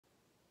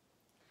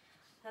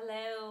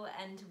Hello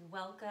and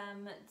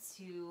welcome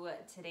to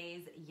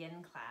today's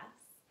Yin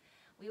class.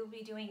 We will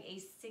be doing a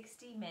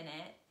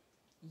 60-minute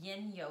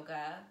Yin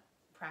Yoga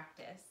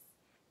practice,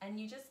 and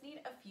you just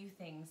need a few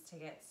things to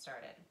get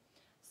started.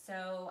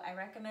 So I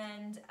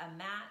recommend a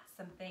mat,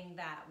 something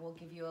that will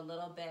give you a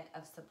little bit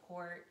of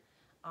support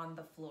on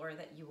the floor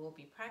that you will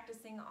be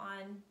practicing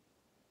on,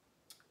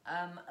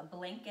 a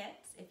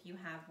blanket if you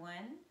have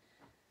one,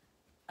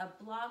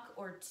 a block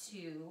or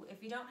two.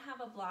 If you don't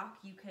have a block,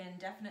 you can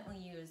definitely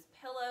use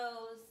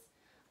pillows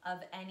of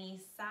any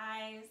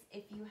size.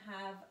 If you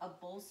have a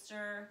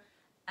bolster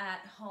at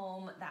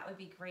home, that would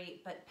be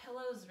great, but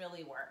pillows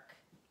really work.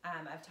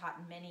 I've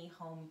taught many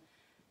home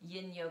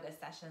Yin Yoga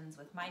sessions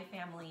with my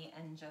family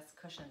and just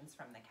cushions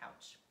from the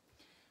couch.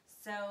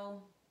 So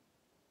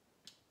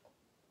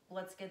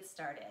let's get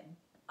started.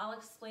 I'll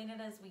explain it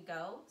as we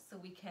go so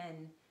we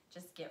can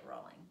just get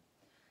rolling.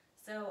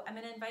 So I'm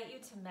going to invite you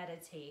to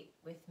meditate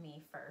with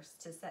me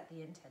first to set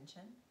the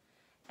intention.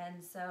 And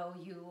so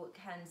you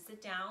can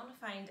sit down,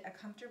 find a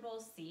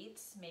comfortable seat,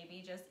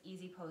 maybe just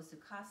easy pose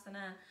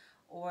Sukhasana,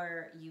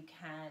 or you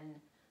can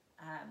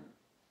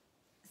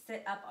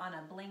sit up on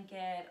a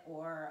blanket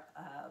or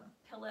a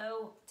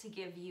pillow to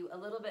give you a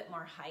little bit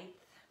more height.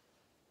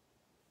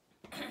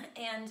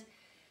 And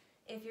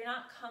if you're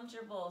not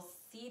comfortable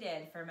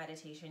seated for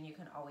meditation, you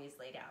can always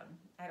lay down.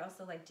 I'd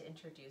also like to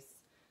introduce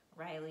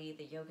Riley,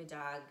 the yoga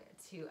dog,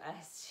 to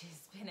us.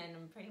 She's been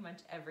in pretty much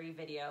every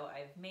video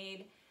I've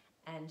made,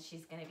 and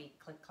she's going to be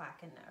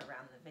click-clacking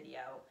around the video.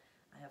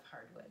 I have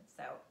hardwood,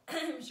 so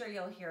I'm sure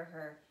you'll hear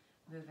her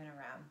moving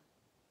around.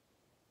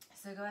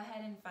 So go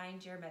ahead and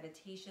find your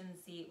meditation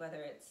seat,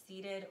 whether it's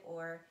seated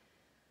or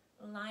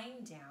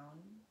lying down,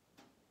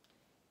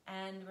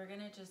 and we're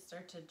going to just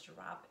start to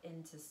drop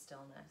into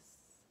stillness.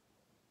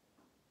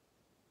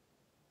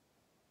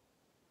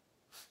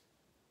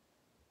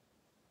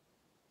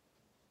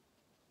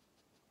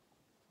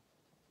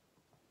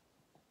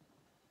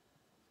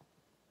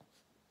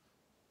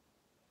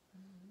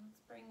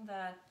 Bring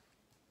the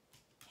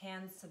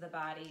hands to the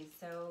body,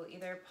 so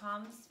either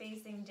palms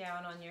facing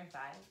down on your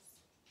thighs,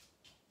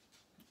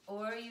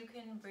 or you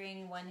can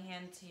bring one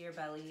hand to your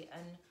belly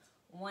and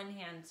one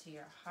hand to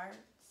your heart,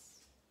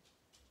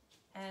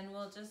 and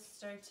we'll just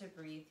start to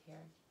breathe here.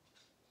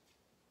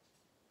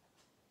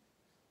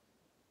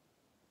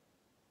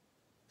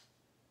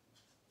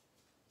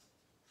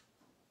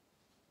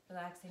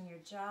 Relaxing your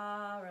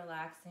jaw,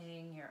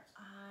 relaxing your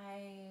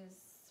eyes,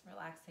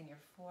 relaxing your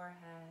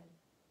forehead.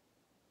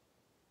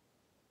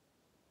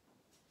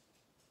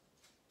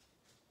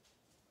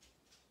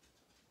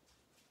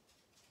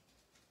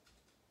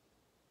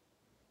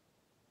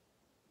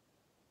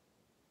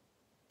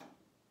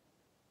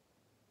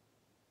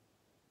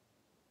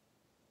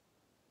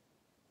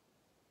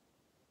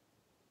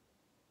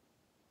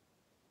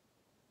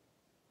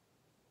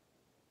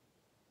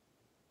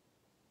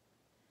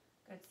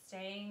 Good,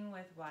 staying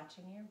with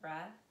watching your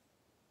breath.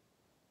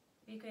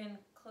 If you can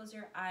close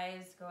your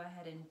eyes, go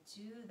ahead and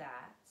do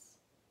that.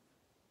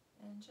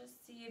 And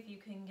just see if you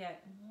can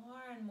get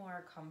more and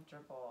more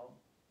comfortable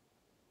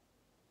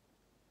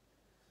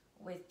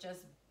with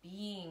just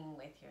being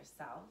with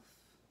yourself.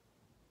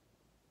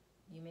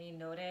 You may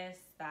notice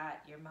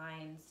that your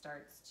mind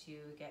starts to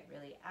get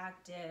really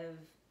active.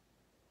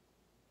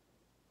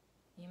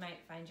 You might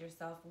find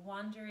yourself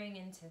wandering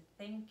into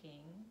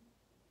thinking.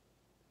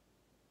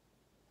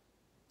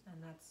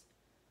 And that's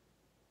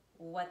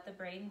what the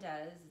brain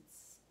does.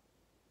 It's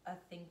a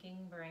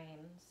thinking brain.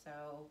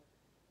 So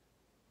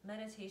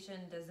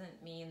meditation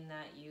doesn't mean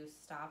that you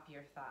stop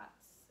your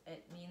thoughts.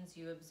 It means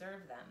you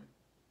observe them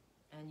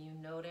and you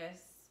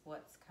notice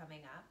what's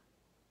coming up.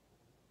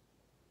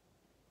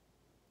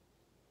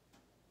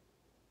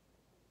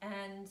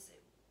 And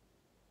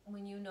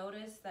when you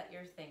notice that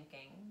you're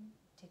thinking,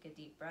 take a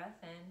deep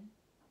breath in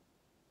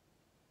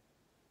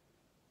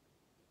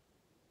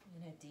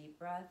and a deep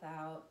breath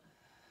out.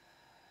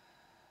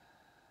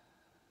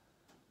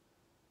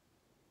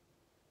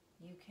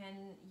 You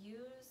can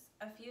use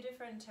a few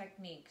different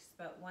techniques,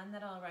 but one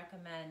that I'll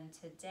recommend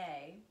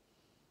today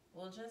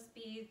will just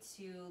be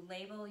to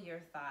label your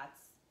thoughts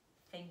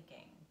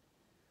thinking.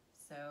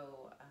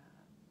 So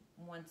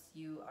once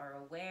you are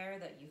aware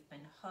that you've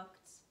been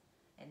hooked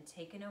and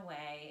taken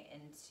away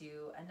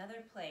into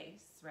another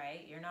place,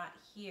 right? You're not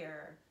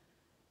here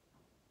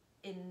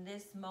in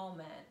this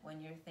moment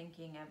when you're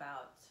thinking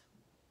about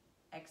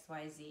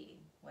XYZ,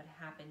 what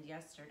happened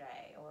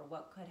yesterday, or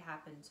what could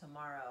happen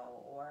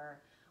tomorrow,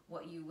 or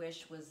what you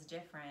wish was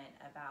different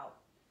about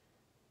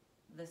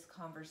this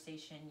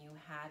conversation you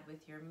had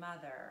with your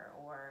mother,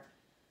 or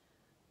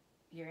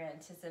you're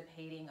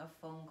anticipating a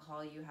phone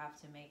call you have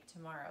to make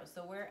tomorrow.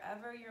 So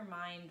wherever your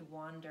mind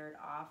wandered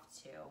off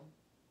to,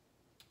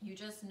 you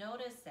just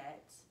notice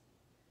it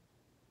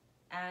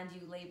and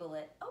you label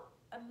it, oh,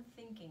 I'm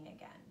thinking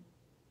again.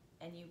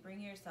 And you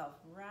bring yourself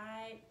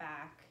right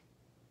back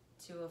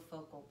to a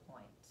focal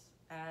point.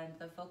 And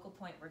the focal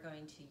point we're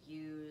going to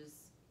use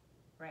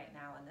right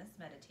now in this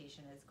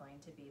meditation is going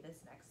to be this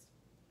next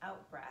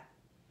out breath.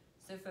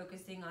 So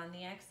focusing on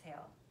the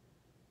exhale.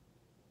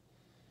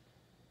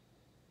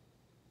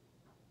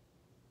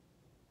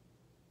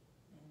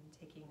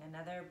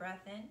 Another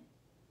breath in.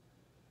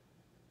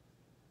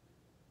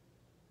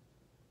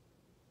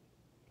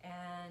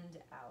 And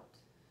out.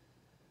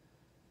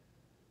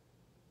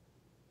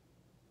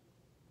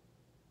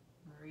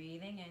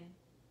 Breathing in.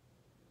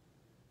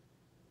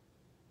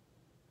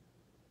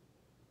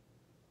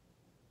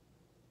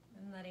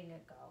 And letting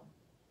it go.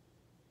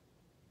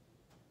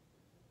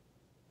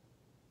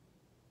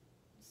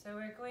 So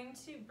we're going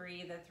to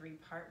breathe a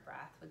 3-part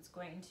breath. It's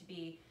going to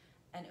be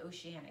an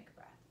oceanic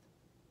breath.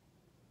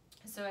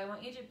 So I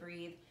want you to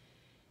breathe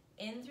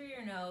in through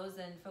your nose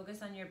and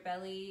focus on your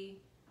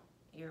belly,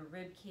 your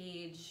rib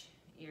cage,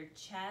 your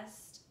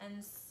chest,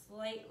 and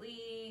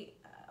slightly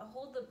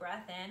hold the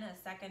breath in a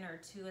second or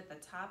two at the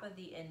top of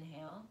the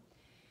inhale.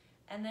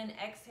 And then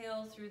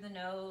exhale through the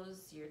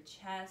nose, your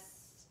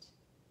chest,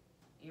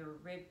 your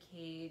rib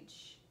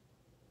cage,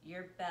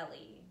 your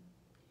belly,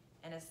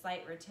 and a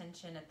slight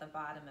retention at the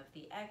bottom of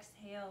the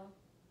exhale.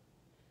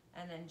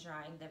 And then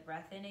drawing the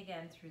breath in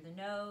again through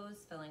the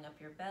nose, filling up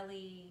your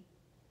belly,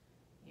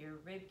 your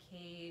rib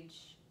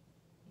cage,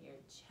 your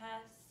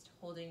chest,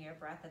 holding your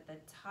breath at the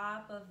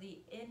top of the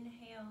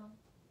inhale,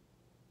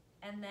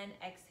 and then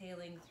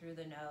exhaling through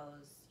the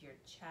nose, your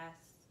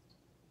chest,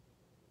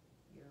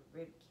 your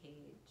rib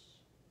cage,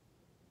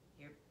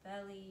 your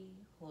belly.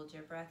 Hold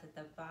your breath at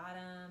the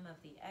bottom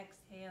of the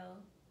exhale,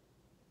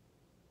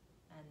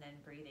 and then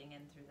breathing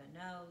in through the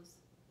nose.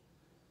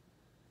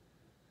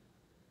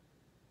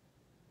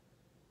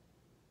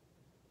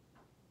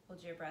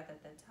 Hold your breath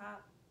at the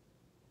top.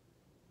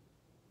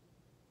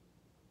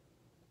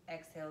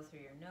 Exhale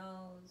through your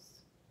nose.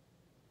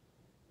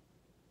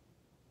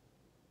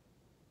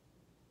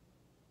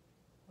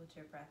 Hold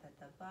your breath at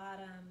the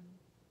bottom.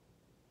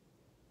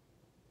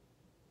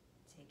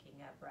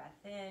 Taking a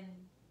breath in.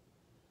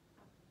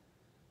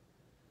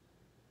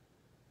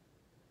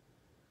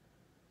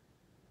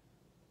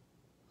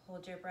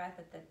 Hold your breath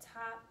at the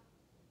top.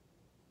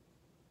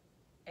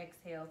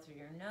 Exhale through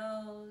your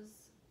nose.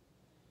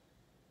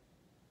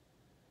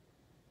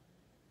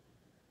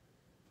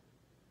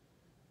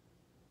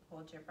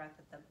 Hold your breath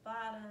at the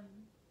bottom.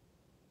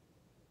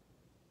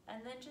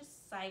 And then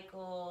just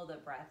cycle the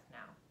breath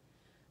now.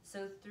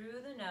 So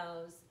through the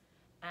nose,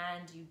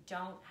 and you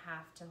don't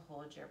have to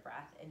hold your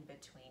breath in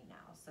between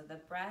now. So the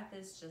breath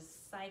is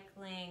just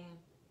cycling.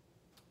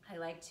 I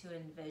like to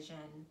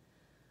envision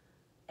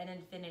an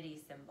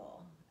infinity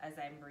symbol as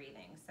I'm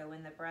breathing. So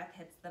when the breath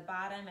hits the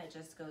bottom, it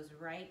just goes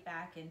right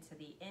back into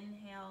the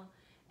inhale.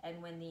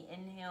 And when the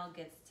inhale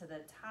gets to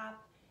the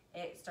top,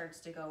 it starts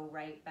to go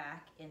right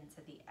back into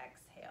the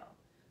exhale.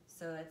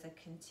 So it's a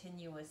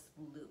continuous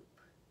loop.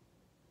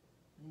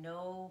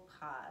 No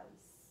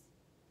pause.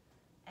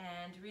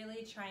 And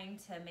really trying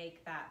to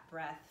make that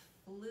breath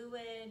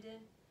fluid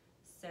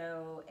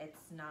so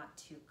it's not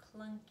too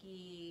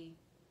clunky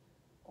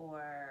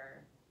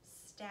or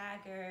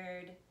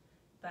staggered,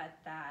 but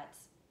that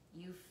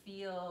you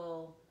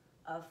feel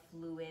a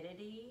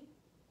fluidity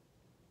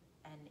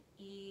and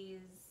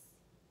ease.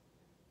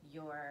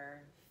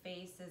 Your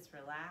face is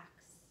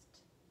relaxed.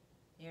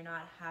 You're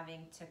not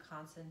having to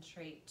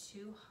concentrate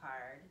too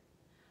hard,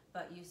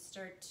 but you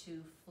start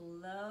to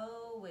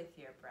flow with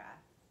your breath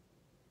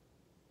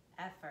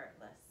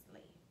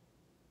effortlessly.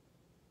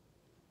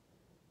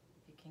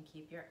 If you can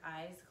keep your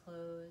eyes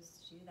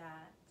closed, do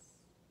that.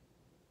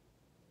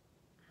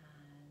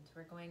 And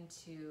we're going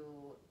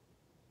to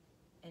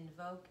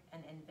invoke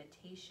an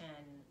invitation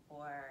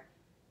or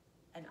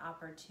an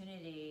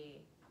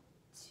opportunity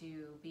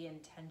to be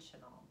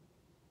intentional.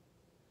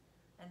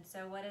 And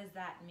so what does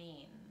that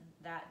mean?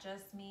 That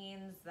just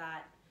means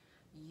that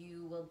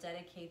you will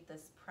dedicate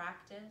this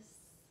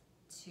practice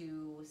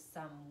to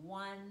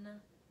someone,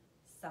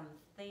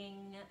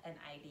 something, an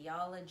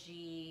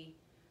ideology,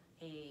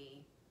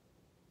 a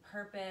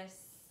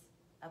purpose,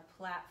 a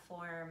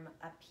platform,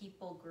 a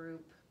people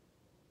group.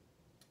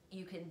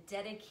 You can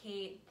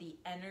dedicate the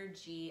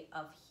energy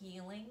of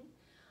healing,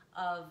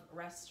 of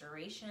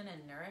restoration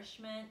and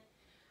nourishment.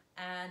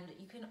 And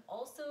you can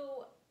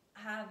also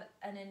have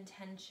an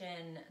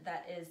intention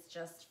that is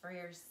just for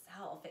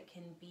yourself. It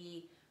can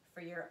be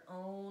for your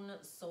own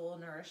soul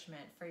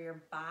nourishment, for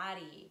your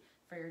body,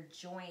 for your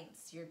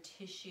joints, your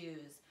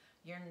tissues,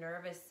 your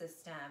nervous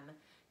system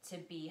to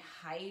be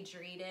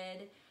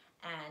hydrated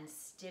and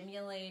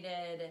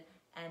stimulated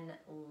and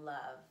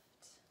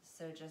loved.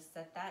 So just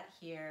set that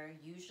here.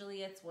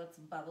 Usually it's what's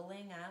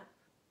bubbling up.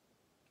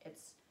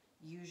 It's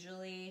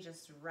usually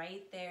just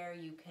right there.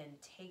 You can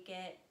take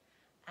it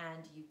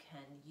and you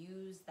can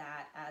use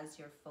that as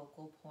your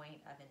focal point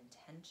of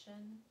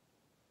intention.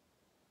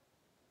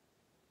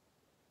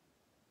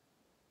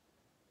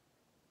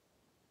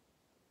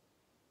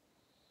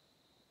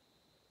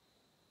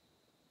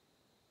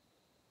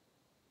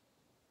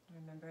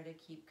 Remember to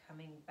keep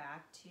coming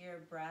back to your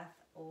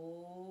breath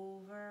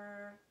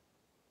over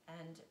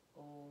and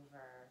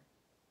over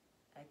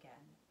again.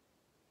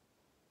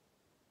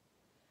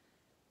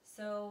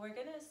 So we're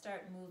going to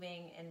start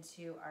moving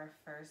into our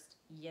first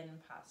yin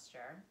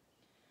posture,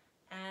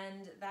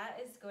 and that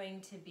is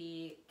going to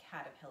be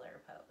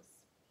caterpillar pose.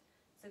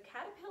 So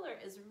caterpillar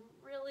is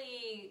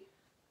really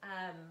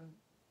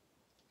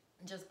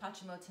just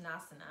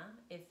Paschimottanasana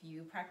if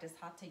you practice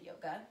Hatha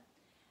Yoga.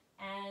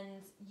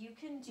 And you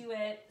can do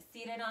it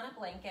seated on a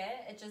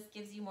blanket. It just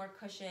gives you more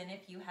cushion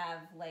if you have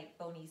like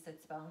bony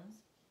sits bones.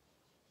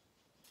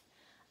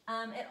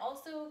 It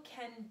also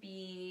can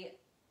be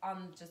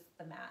on just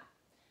the mat.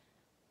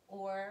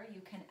 Or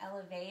you can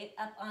elevate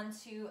up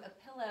onto a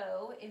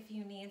pillow if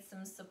you need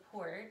some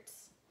support.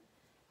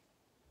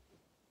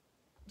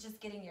 Just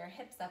getting your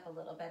hips up a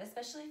little bit,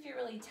 especially if you're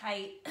really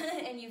tight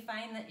and you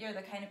find that you're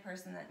the kind of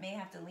person that may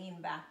have to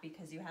lean back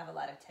because you have a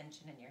lot of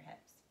tension in your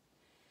hips.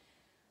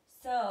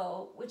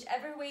 So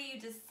whichever way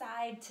you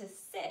decide to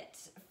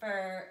sit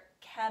for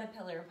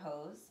caterpillar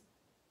pose,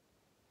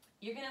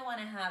 you're gonna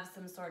wanna have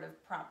some sort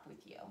of prop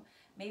with you.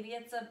 Maybe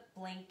it's a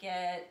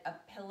blanket, a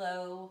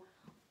pillow,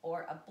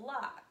 or a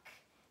block.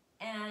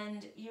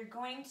 And you're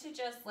going to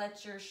just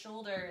let your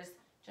shoulders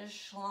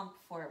just slump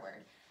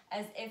forward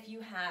as if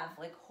you have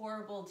like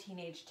horrible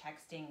teenage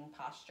texting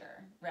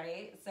posture,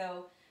 right?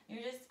 So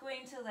you're just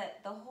going to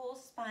let the whole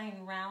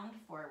spine round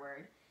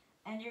forward,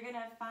 and you're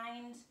gonna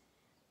find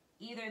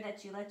either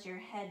that you let your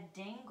head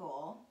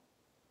dangle,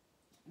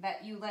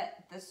 that you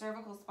let the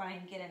cervical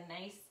spine get a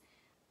nice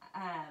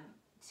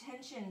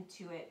tension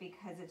to it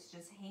because it's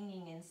just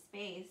hanging in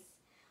space,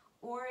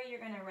 or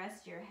you're gonna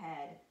rest your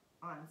head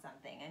on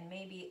something, and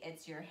maybe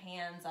it's your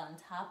hands on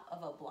top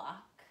of a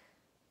block.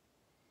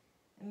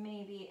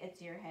 Maybe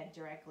it's your head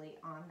directly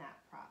on that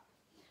prop.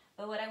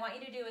 But what I want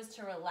you to do is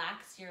to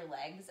relax your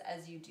legs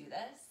as you do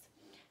this,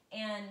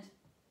 and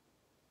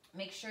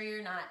make sure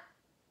you're not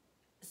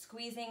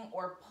squeezing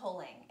or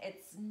pulling.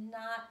 It's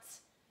not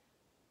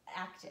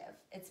active,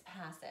 it's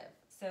passive.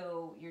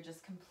 So you're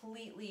just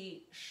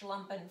completely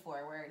schlumping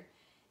forward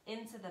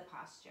into the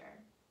posture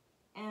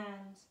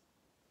and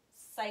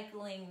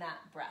cycling that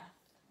breath.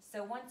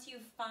 So once you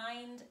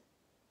find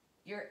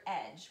your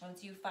edge,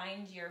 once you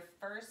find your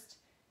first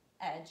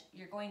edge,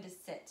 you're going to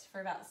sit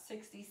for about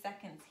 60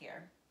 seconds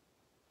here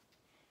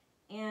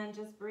and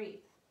just breathe.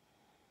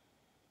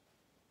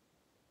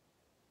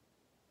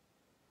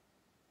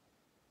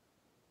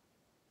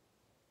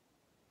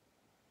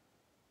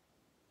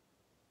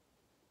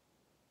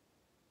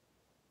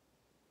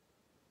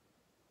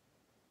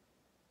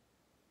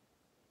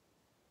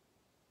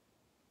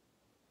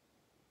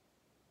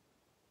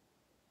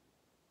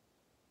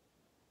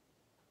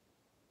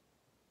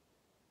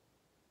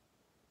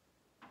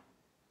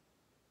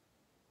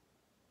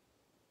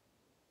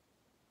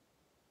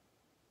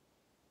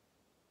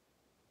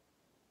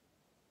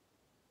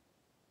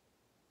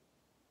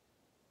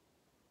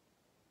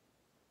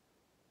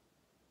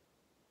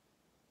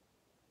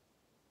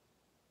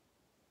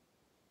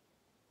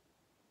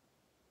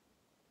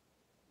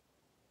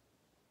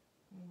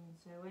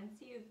 So once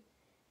you've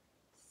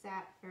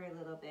sat for a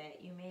little bit,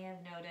 you may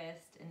have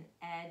noticed an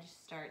edge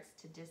starts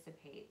to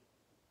dissipate.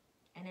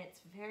 And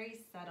it's very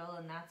subtle,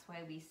 and that's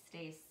why we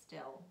stay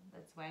still.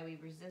 That's why we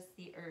resist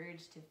the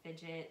urge to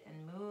fidget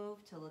and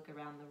move, to look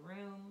around the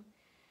room.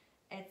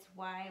 It's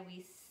why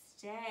we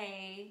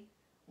stay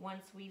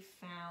once we've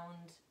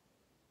found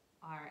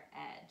our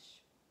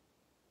edge.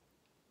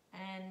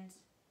 And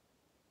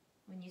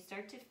when you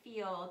start to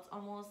feel, it's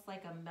almost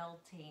like a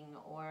melting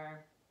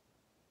or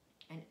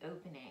an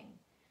opening.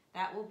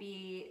 That will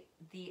be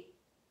the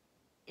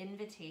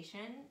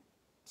invitation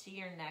to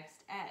your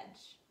next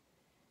edge.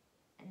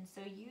 And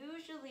so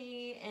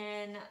usually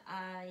in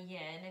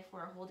Yin, if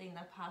we're holding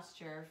the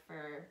posture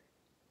for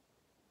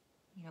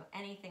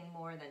anything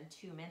more than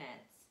 2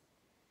 minutes,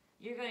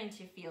 you're going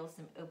to feel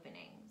some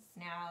openings.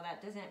 Now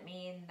that doesn't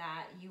mean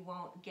that you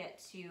won't get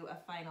to a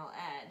final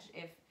edge.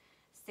 If,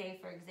 say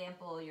for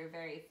example, you're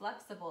very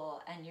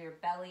flexible and your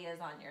belly is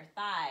on your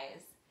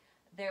thighs,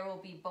 there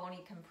will be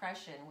bony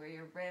compression where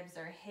your ribs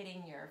are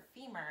hitting your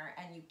femur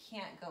and you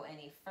can't go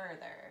any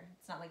further.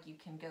 It's not like you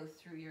can go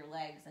through your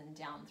legs and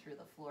down through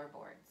the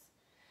floorboards.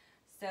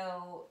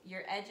 So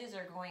your edges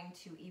are going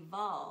to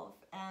evolve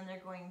and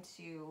they're going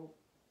to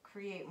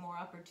create more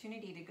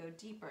opportunity to go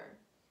deeper.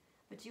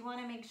 But you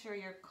want to make sure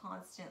you're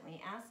constantly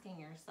asking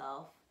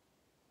yourself,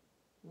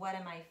 what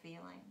am I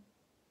feeling?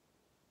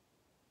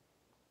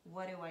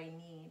 What do I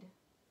need?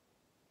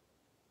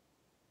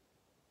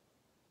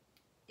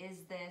 Is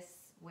this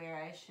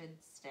where I should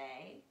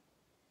stay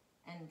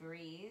and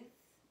breathe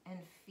and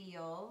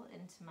feel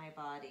into my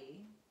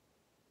body?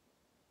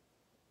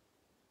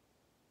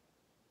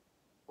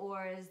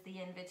 Or is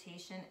the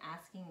invitation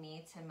asking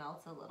me to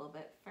melt a little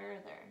bit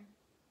further?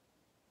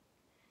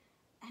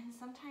 And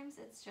sometimes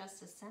it's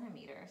just a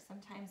centimeter.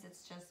 Sometimes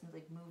it's just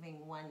like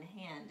moving one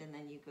hand and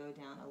then you go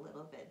down a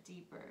little bit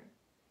deeper.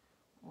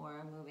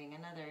 Or moving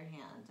another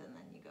hand and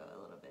then you go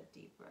a little bit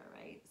deeper,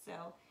 right?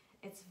 So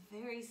it's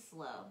very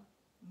slow.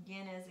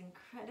 Yin is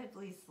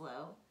incredibly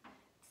slow.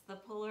 It's the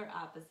polar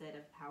opposite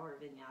of power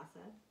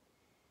vinyasa.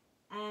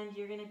 And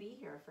you're going to be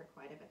here for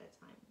quite a bit of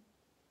time.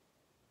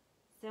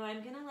 So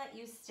I'm going to let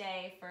you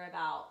stay for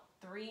about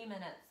 3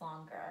 minutes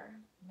longer.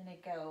 I'm going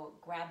to go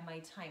grab my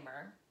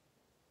timer.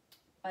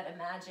 But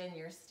imagine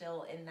you're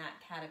still in that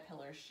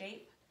caterpillar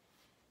shape.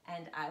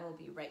 and I will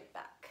be right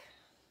back.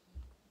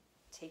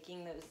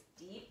 Taking those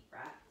deep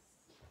breaths.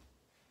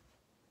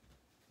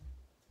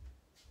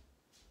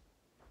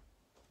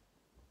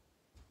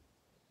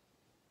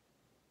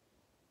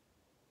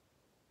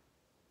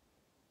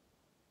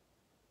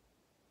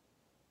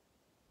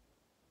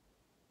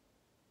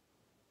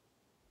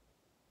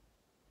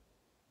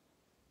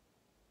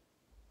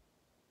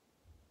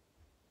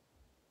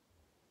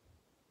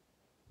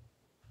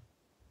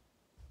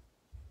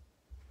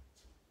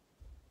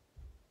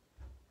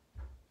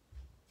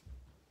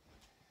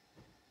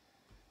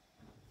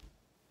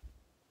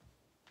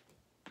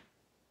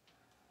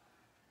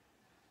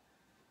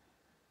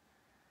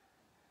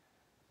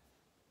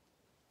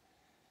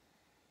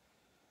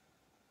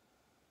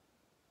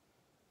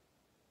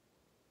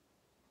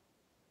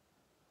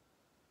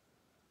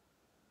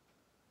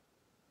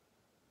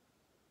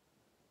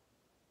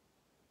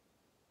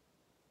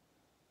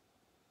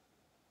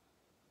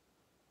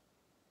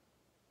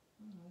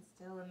 And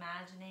still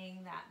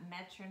imagining that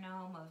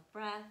metronome of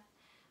breath,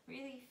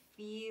 really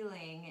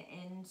feeling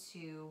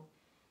into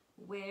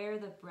where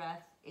the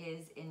breath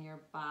is in your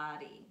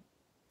body.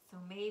 So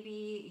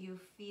maybe you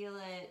feel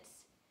it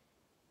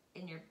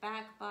in your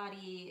back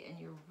body, in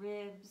your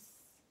ribs.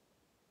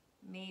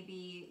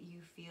 Maybe you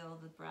feel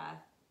the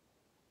breath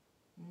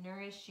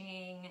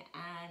nourishing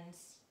and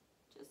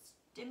just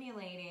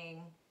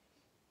stimulating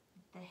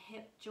the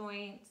hip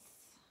joints.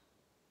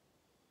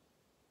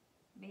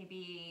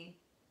 Maybe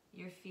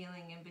you're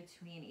feeling in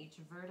between each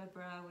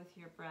vertebra with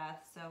your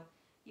breath. So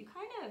you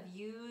kind of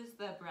use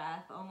the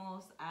breath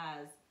almost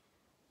as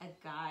a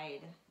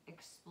guide,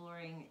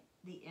 exploring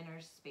the inner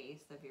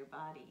space of your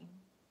body.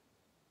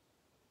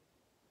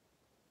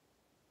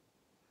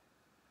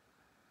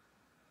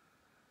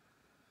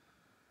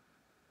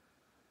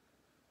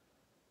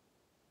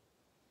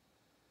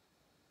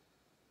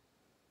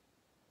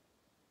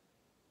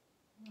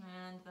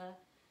 And the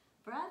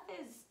breath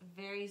is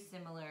very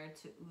similar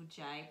to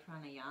Ujjayi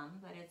pranayama,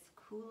 but it's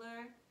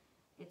cooler,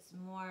 it's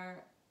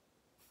more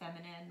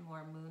feminine,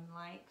 more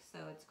moon-like, so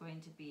it's going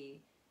to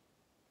be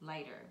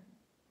lighter.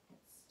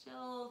 It's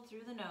still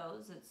through the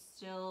nose, it's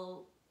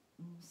still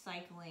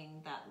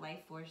cycling that life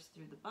force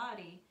through the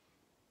body,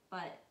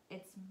 but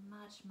it's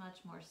much, much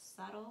more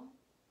subtle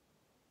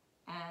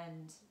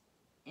and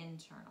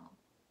internal.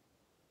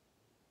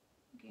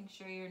 Making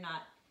sure you're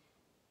not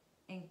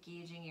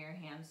engaging your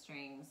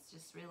hamstrings,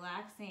 just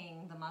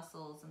relaxing the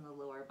muscles in the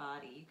lower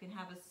body. You can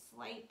have a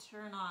slight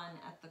turn on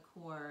at the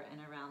core and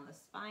around the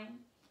spine,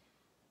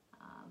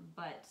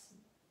 but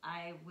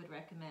I would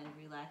recommend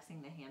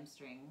relaxing the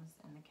hamstrings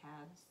and the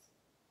calves.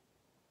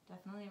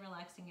 Definitely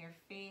relaxing your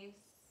face.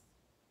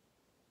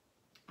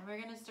 And we're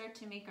going to start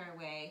to make our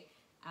way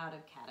out of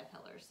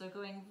caterpillar. So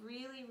going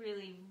really,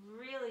 really,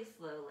 really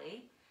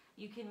slowly.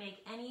 You can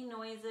make any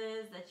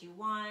noises that you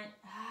want.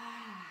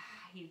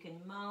 You can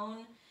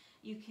moan.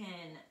 You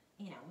can,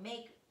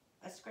 make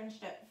a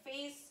scrunched up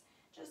face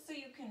just so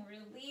you can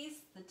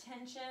release the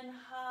tension.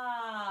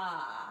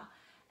 Ha.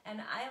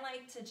 And I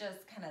like to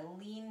just kind of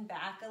lean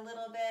back a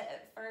little bit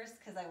at first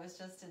because I was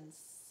just in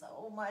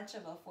so much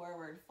of a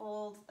forward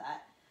fold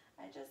that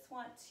I just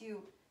want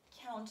to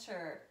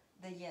counter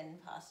the yin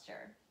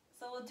posture.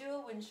 So we'll do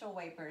a windshield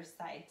wipers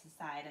side to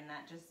side, and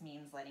that just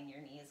means letting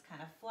your knees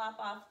kind of flop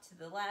off to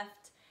the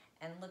left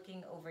and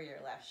looking over your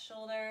left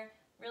shoulder.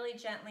 Really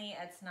gently,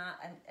 it's not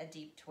a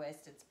deep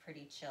twist, it's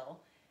pretty chill.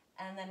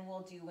 And then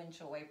we'll do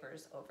windshield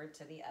wipers over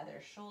to the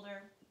other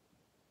shoulder.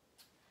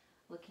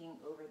 Looking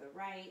over the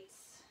right,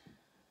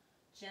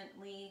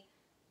 gently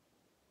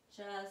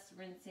just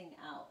rinsing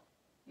out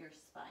your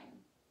spine.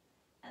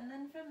 And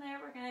then from there,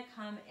 we're gonna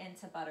come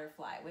into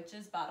butterfly, which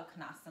is Baddha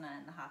Konasana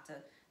in the Hatha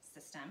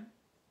system.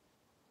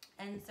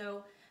 And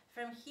so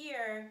from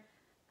here,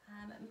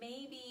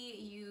 maybe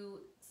you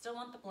still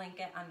want the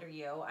blanket under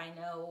you. I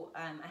know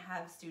I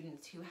have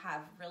students who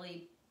have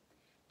really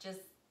just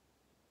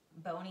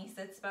bony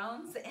sits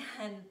bones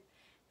and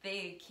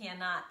they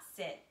cannot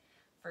sit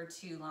for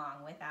too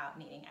long without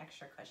needing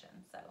extra cushion.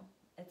 So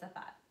it's a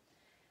thought.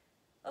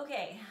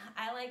 Okay,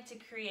 I like to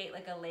create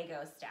like a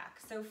Lego stack.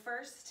 So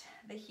first,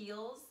 the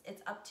heels,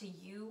 it's up to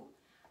you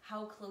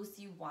how close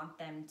you want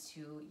them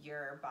to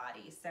your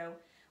body. So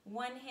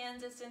 1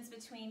 hand distance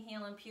between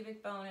heel and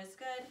pubic bone is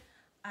good.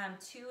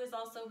 2 is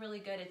also really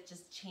good. It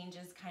just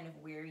changes kind of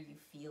where you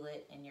feel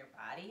it in your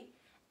body,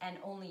 and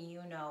only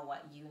you know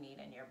what you need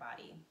in your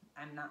body.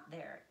 I'm not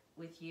there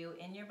with you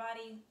in your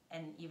body,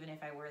 and even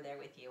if I were there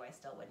with you, I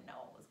still wouldn't know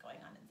what was going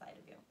on inside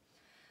of you.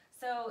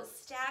 So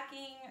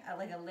stacking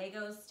like a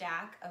Lego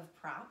stack of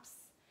props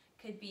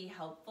could be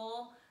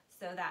helpful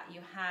so that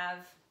you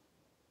have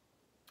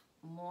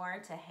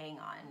more to hang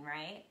on,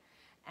 right?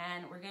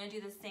 And we're gonna do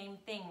the same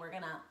thing. We're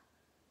gonna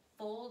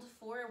fold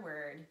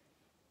forward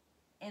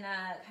in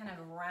a kind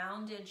of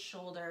rounded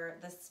shoulder.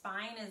 The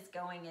spine is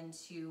going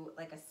into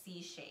like a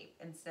C shape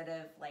instead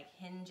of like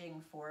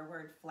hinging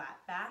forward flat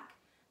back.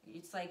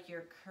 It's like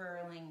you're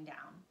curling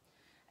down.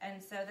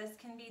 And so this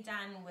can be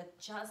done with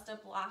just a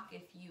block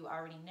if you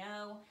already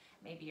know.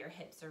 Maybe your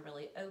hips are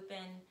really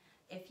open.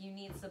 if you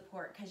need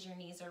support because your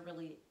knees are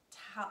really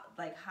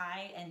like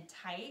high and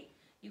tight,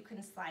 you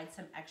can slide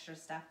some extra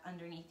stuff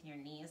underneath your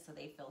knees so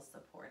they feel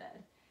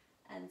supported.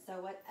 And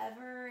so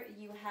whatever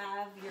you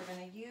have, you're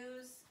going to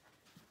use.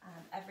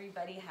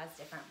 Everybody has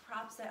different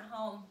props at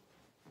home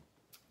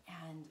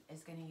and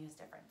is going to use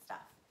different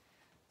stuff.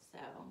 So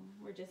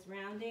we're just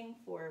rounding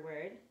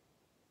forward,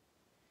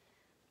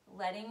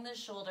 letting the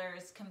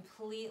shoulders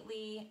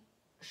completely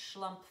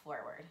slump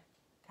forward,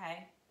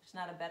 okay? There's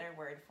not a better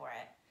word for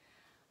it.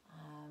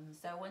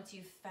 So once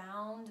you've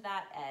found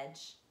that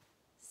edge,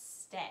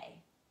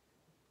 stay.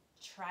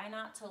 Try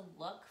not to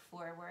look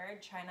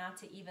forward. Try not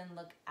to even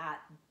look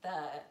at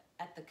the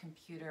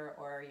computer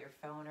or your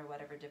phone or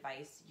whatever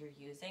device you're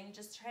using.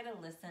 Just try to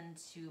listen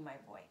to my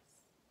voice.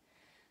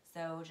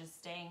 So just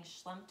staying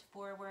slumped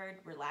forward,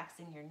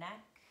 relaxing your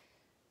neck.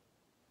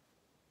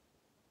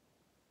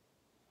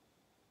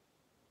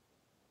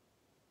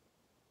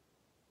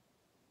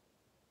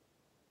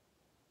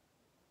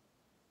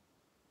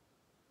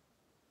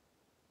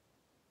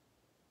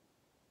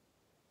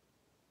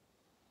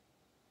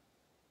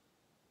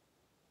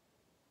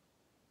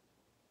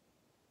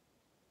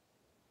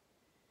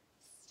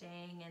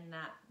 Staying in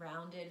that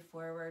rounded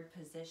forward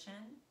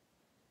position.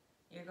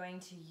 You're going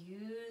to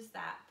use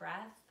that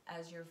breath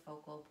as your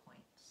focal point.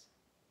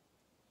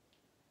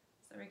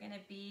 So we're going to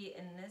be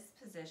in this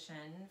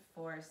position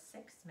for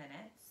 6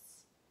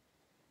 minutes.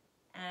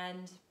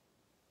 And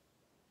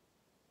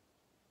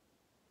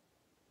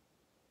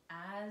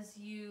as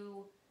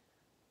you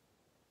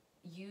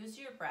use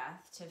your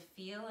breath to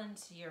feel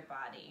into your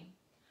body,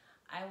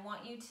 I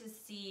want you to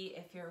see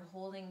if you're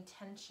holding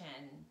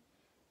tension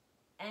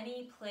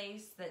any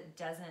place that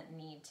doesn't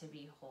need to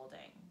be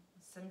holding.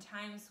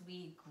 Sometimes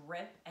we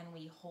grip and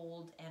we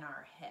hold in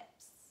our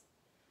hips.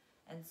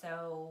 And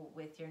so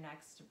with your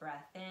next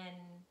breath in,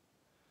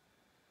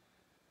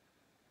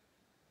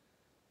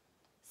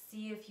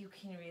 see if you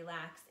can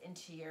relax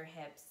into your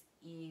hips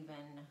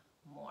even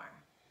more.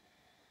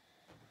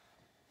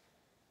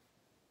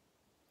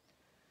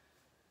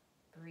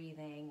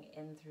 Breathing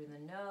in through the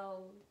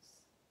nose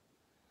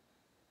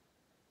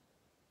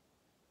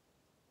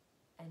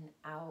and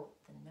out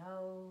the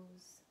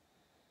nose.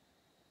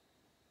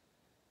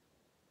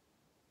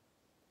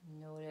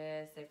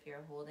 Notice if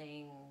you're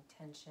holding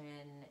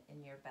tension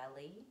in your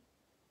belly.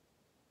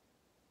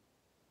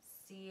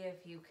 See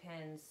if you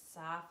can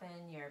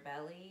soften your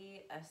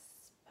belly,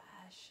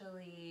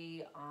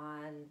 especially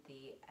on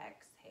the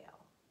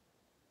exhale.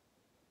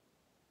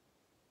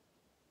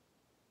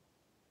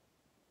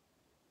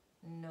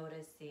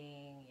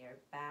 Noticing your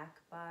back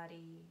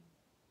body.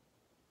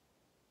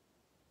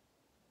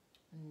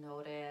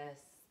 Notice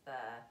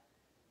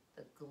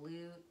the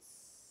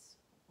glutes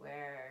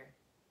where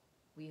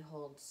we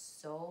hold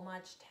so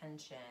much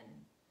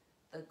tension.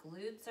 The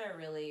glutes are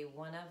really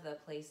one of the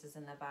places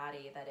in the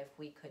body that if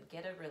we could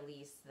get a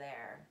release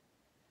there,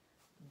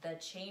 the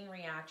chain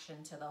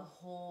reaction to the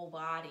whole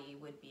body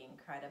would be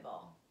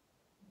incredible.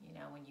 You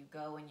know, when you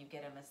go and you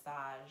get a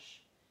massage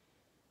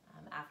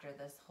after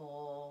this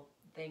whole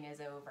thing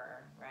is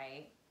over,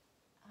 right?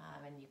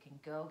 And you can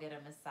go get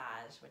a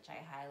massage, which I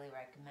highly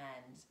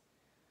recommend.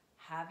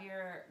 Have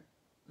your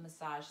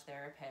massage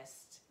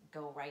therapist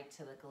go right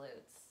to the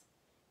glutes.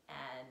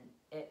 And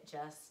it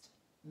just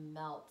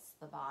melts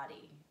the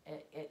body.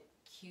 It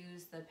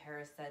cues the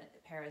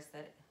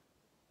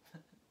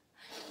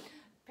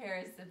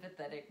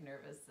parasympathetic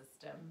nervous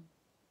system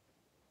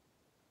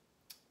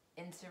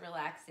into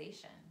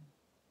relaxation.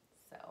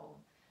 So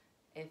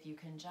if you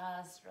can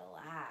just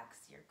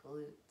relax your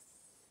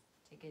glutes,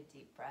 take a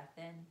deep breath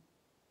in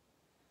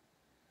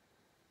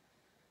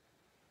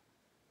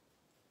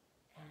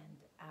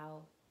and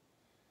out.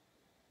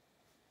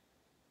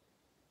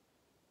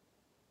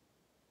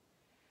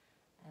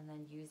 And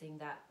then using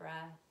that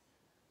breath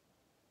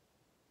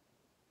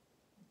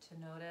to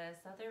notice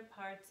other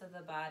parts of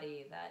the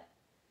body that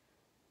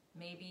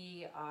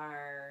maybe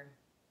are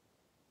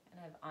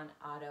kind of on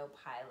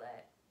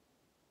autopilot,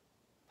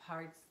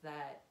 parts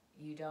that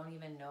you don't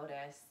even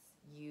notice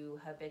you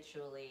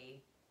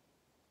habitually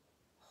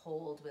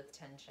hold with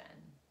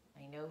tension.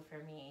 I know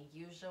for me,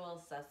 usual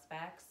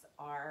suspects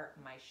are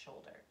my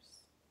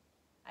shoulders.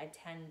 I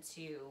tend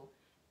to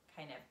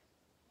kind of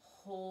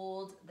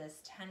hold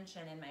this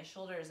tension in my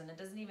shoulders, and it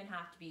doesn't even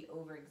have to be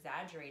over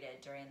exaggerated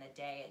during the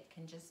day. It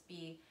can just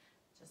be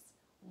just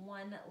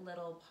one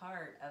little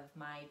part of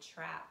my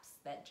traps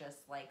that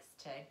just likes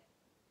to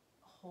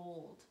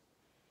hold.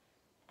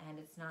 And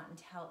it's not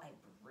until I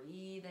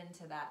breathe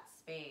into that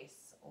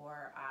space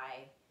or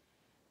I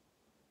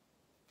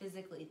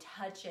physically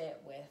touch it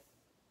with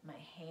my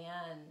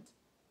hand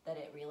that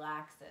it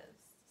relaxes.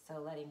 So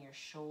letting your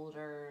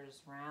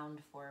shoulders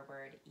round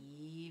forward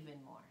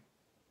even more.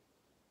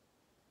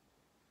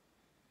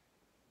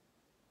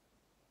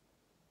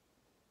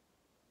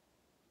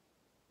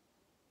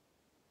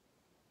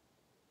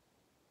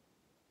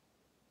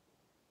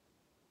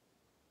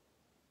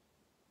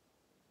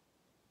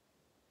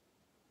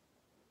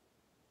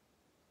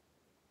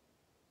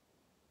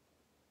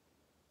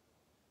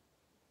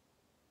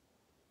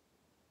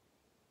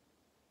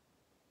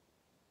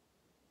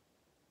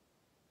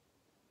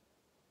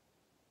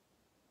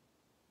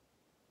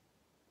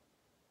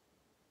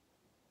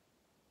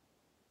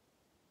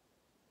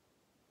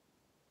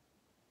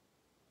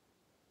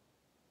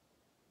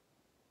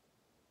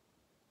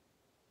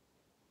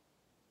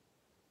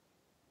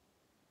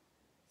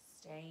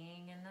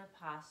 Staying in the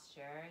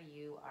posture,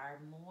 you are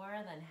more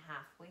than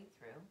halfway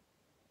through.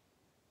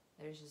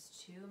 There's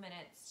just 2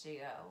 minutes to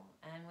go.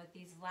 And with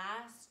these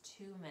last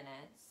 2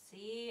 minutes,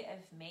 see if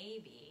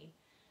maybe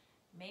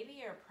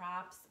your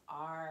props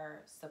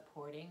are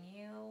supporting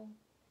you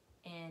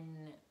in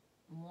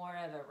more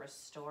of a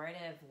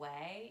restorative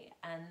way,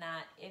 and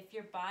that if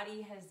your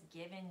body has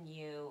given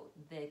you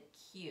the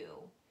cue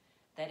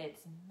that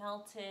it's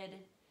melted,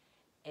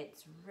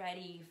 it's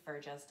ready for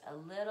just a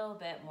little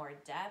bit more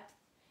depth,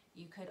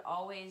 you could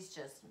always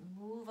just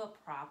move a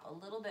prop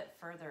a little bit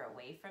further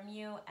away from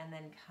you and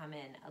then come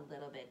in a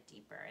little bit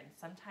deeper. And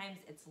sometimes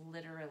it's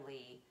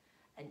literally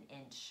an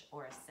inch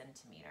or a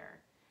centimeter.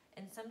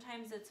 And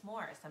sometimes it's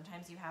more.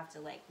 Sometimes you have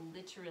to like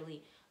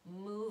literally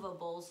move a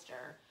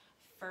bolster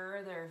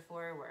further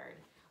forward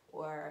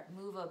or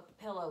move a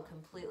pillow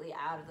completely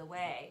out of the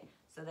way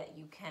so that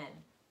you can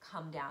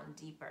come down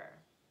deeper.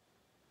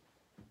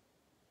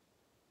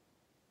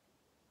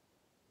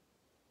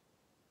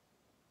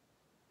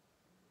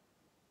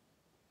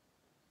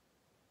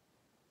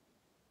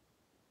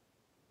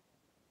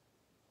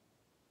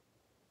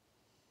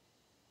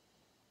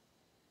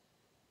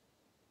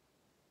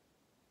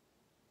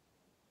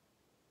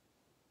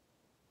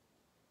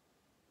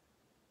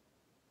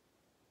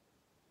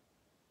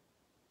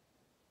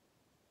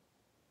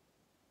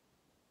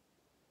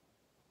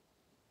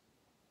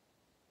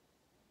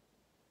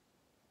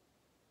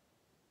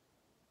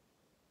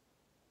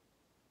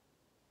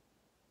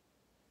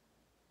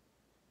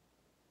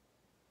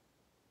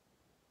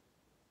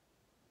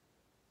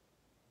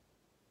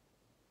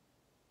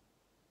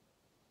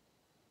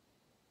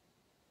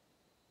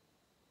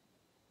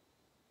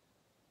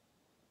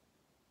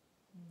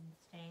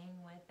 Staying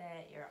with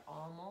it, you're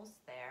almost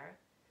there.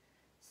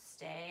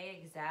 Stay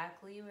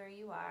exactly where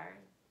you are.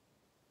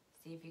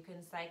 See if you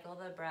can cycle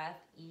the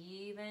breath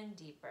even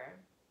deeper.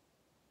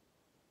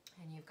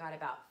 And you've got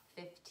about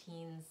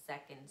 15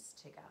 seconds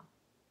to go.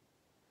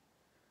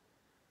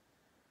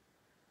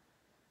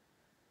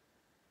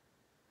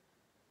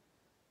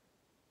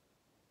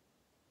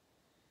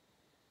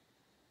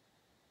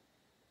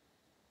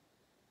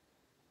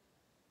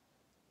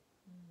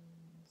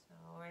 So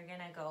we're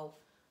gonna go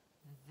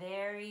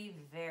very,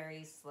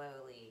 very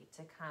slowly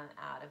to come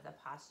out of the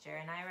posture.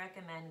 And I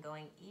recommend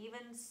going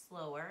even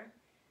slower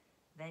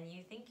than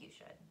you think you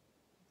should.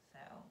 So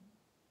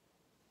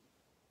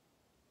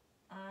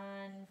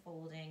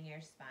unfolding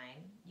your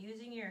spine,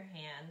 using your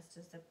hands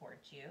to support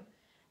you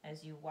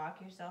as you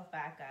walk yourself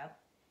back up.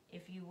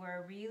 If you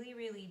were really,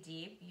 really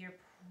deep, you're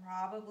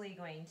probably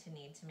going to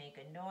need to make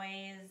a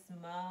noise,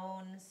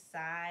 moan,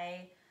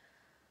 sigh.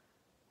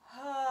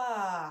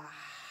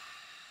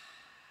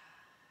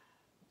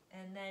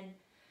 And then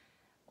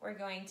we're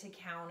going to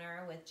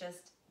counter with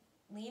just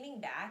leaning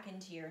back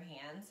into your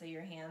hands. So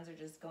your hands are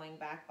just going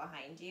back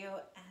behind you,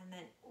 and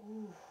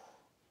then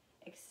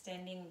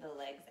extending the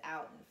legs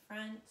out in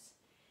front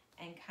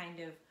and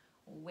kind of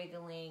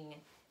wiggling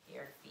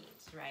your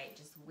feet, right?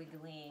 Just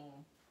wiggling,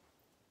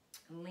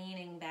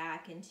 leaning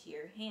back into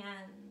your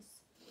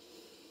hands.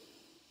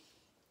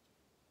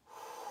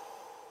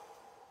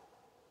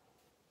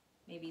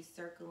 Maybe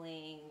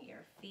circling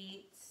your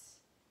feet.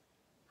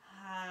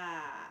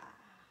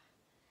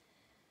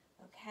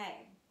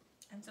 Okay,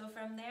 and so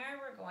from there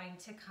we're going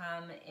to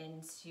come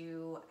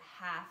into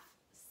half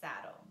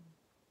saddle.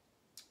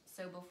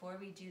 So before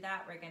we do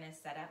that, we're going to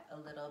set up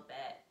a little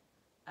bit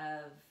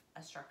of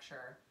a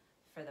structure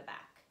for the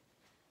back.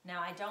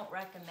 Now, I don't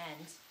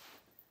recommend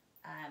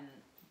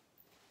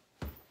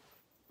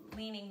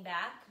leaning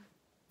back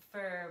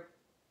for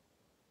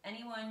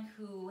anyone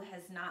who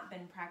has not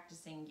been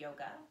practicing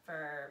yoga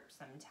for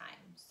some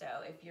time. So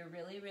if you're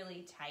really,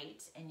 really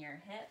tight in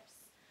your hips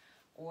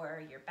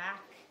or your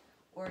back,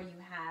 or you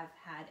have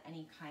had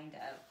any kind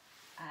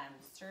of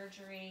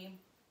surgery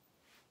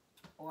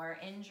or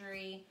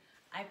injury,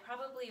 I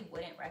probably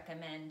wouldn't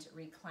recommend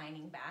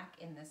reclining back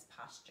in this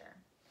posture.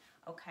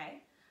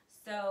 Okay,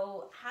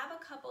 so have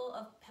a couple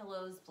of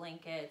pillows,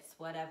 blankets,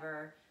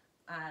 whatever,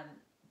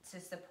 to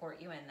support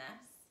you in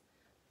this.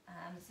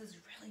 This is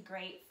really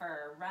great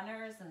for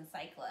runners and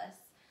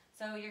cyclists.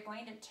 So you're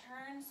going to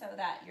turn so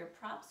that your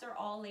props are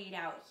all laid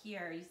out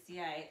here. You see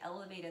I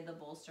elevated the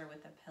bolster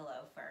with a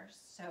pillow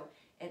first. So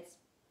it's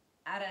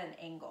at an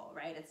angle,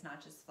 right? It's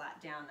not just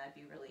flat down. That'd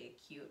be really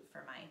acute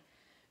for my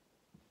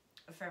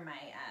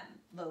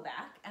low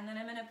back. And then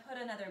I'm gonna put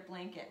another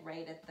blanket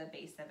right at the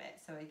base of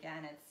it. So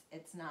again,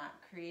 it's not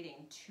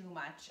creating too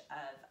much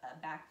of a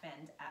back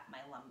bend at my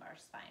lumbar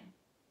spine.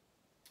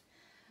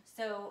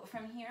 So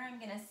from here, I'm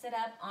gonna sit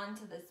up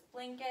onto this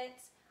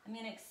blanket. I'm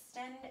gonna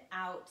extend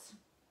out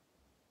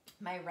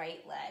my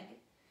right leg,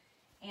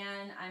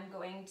 and I'm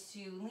going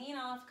to lean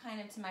off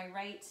kind of to my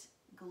right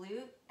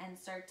glute and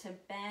start to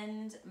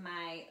bend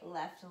my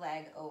left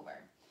leg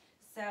over.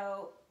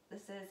 So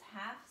this is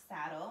half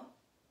saddle.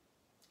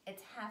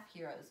 It's half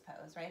hero's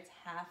pose, right? It's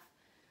half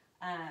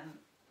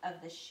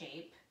of the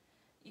shape.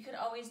 You could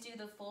always do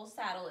the full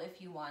saddle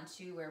if you want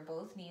to, where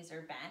both knees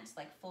are bent,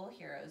 like full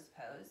hero's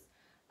pose.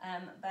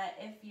 But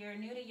if you're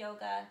new to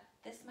yoga,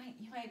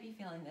 you might be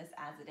feeling this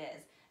as it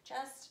is.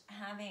 Just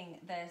having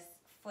this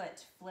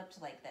foot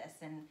flipped like this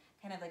and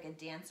kind of like a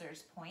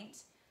dancer's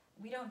point,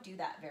 we don't do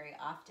that very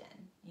often,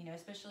 you know,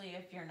 especially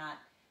if you're not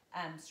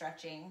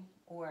stretching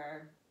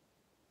or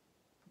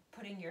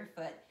putting your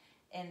foot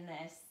in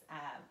this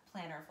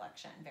plantar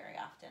flexion very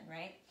often,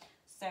 right?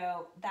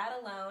 So that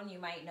alone, you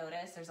might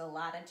notice there's a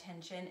lot of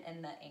tension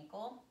in the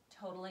ankle.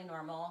 Totally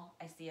normal.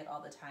 I see it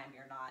all the time.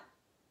 You're not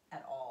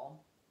at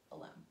all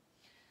alone.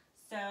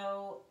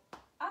 So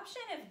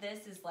option if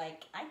this is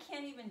like, I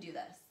can't even do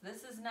this.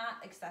 This is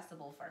not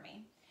accessible for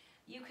me.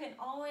 You can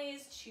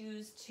always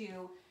choose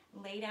to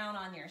lay down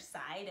on your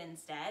side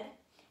instead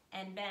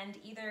and bend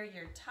either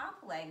your top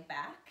leg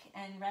back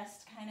and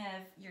rest kind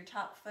of your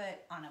top foot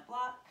on a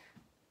block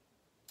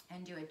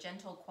and do a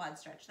gentle quad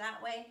stretch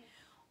that way,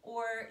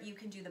 or you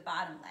can do the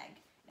bottom leg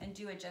and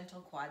do a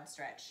gentle quad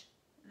stretch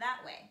that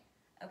way,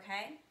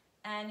 okay?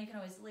 And you can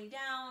always lay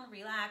down,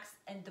 relax,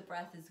 and the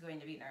breath is going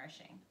to be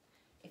nourishing.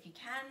 If you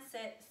can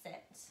sit,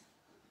 sit,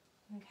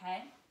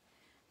 okay?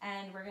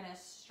 And we're gonna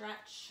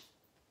stretch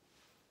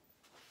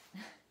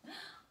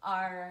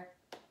our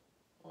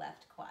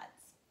left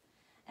quads.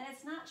 And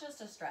it's not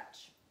just a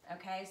stretch,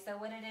 okay? So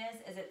what it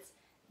is it's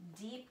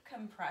deep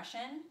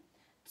compression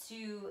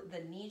to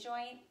the knee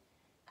joint.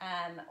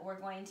 We're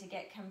going to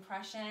get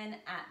compression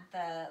at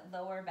the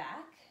lower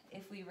back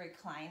if we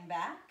recline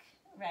back,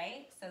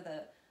 right? So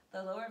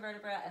the lower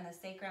vertebra and the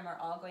sacrum are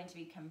all going to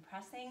be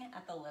compressing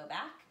at the low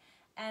back,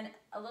 and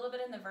a little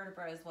bit in the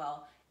vertebra as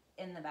well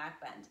in the back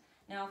bend.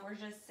 Now, if we're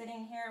just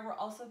sitting here, we're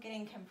also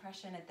getting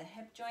compression at the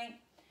hip joint,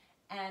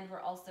 and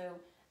we're also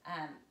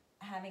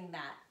having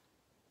that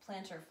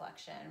plantar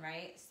flexion,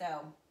 right? So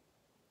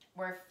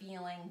we're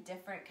feeling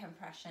different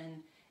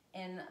compression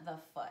in the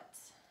foot.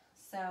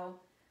 So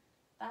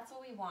that's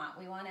what we want.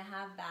 We want to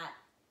have that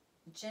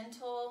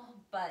gentle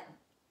but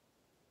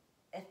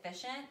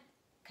efficient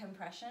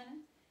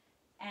compression,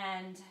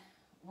 and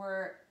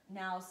we're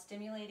now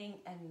stimulating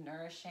and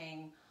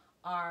nourishing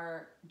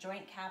our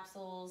joint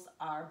capsules,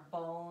 our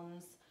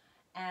bones,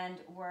 and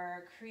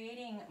we're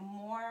creating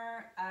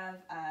more of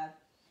a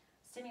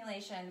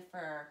stimulation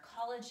for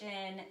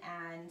collagen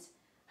and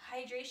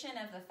hydration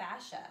of the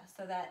fascia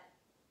so that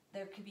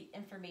there could be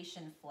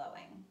information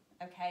flowing,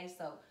 okay?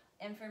 So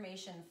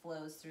information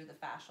flows through the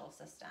fascial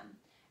system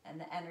and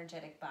the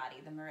energetic body,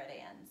 the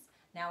meridians.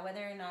 Now,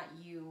 whether or not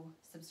you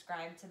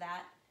subscribe to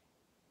that,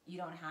 you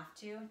don't have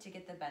to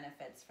get the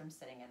benefits from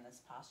sitting in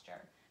this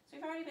posture. So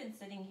we've already been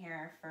sitting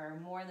here for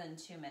more than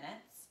 2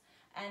 minutes.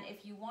 And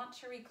if you want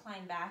to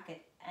recline back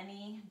at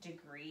any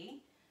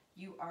degree,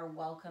 you are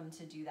welcome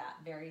to do that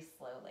very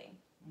slowly,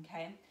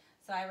 okay?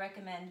 So I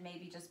recommend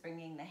maybe just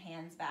bringing the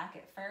hands back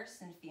at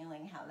first and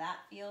feeling how that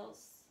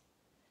feels.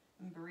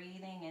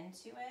 Breathing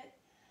into it.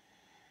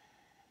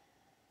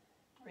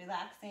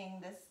 Relaxing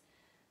this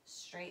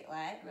straight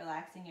leg,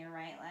 relaxing your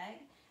right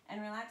leg,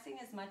 and relaxing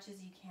as much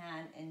as you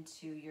can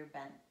into your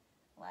bent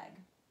leg.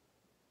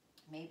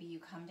 Maybe you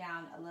come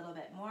down a little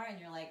bit more and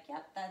you're like,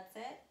 yep, that's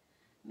it.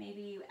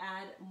 Maybe you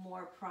add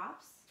more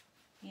props,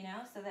 you know,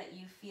 so that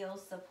you feel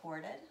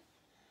supported.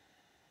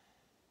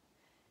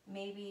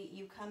 Maybe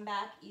you come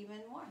back even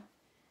more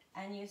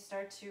and you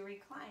start to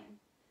recline.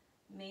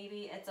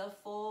 Maybe it's a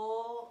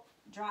full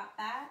drop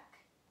back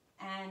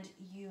and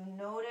you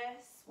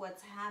notice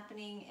what's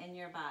happening in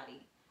your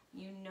body.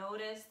 You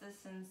notice the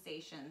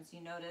sensations.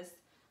 You notice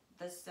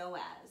the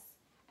psoas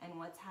and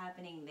what's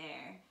happening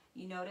there.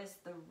 You notice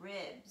the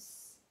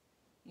ribs.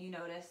 You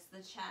notice the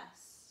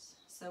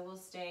chest. So we'll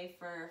stay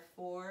for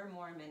 4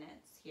 more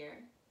minutes here,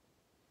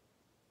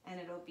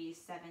 and it'll be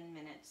 7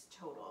 minutes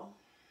total.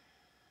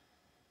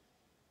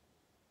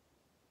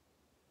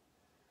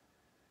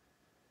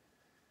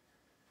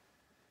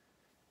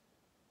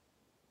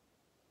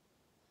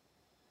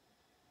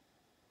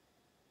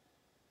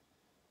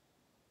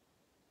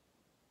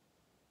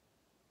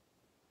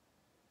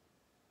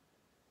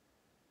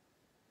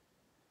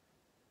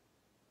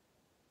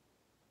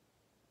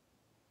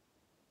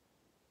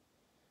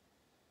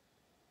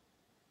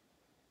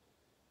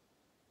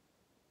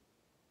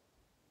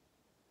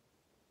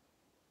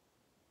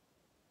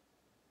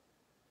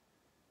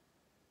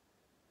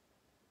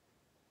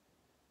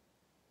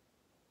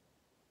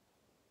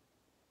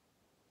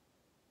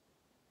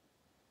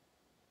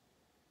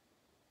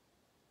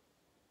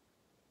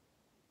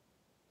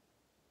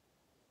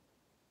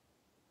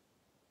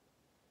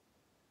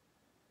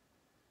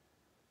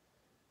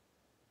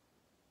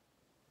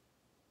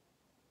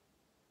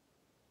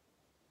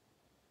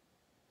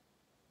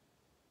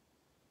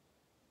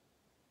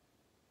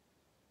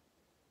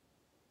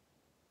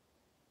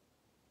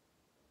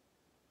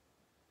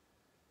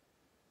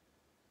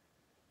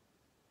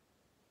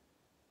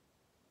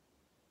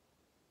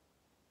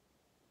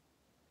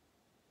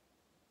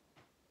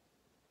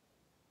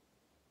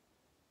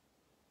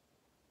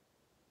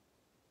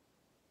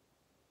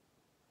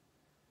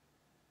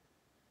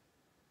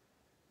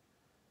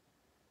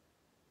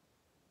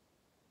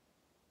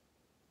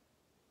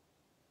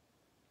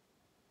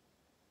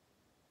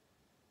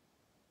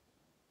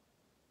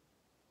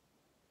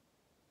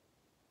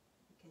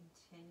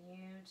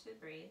 Continue to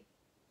breathe.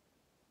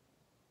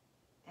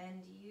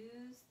 And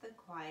use the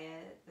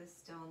quiet, the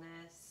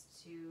stillness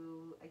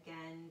to,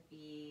 again,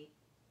 be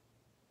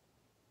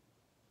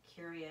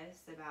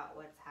curious about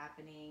what's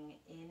happening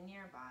in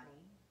your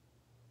body.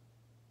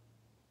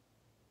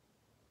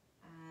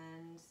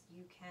 And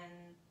you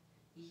can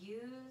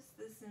use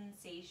the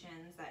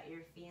sensations that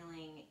you're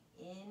feeling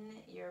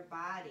in your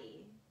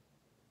body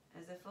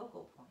as a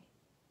focal point.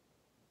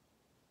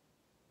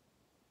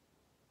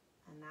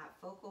 And that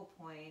focal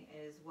point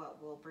is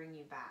what will bring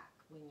you back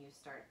when you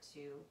start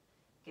to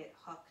get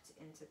hooked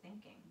into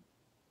thinking,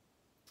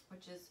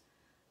 which is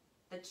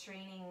the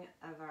training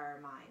of our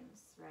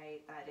minds,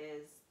 right? That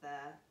is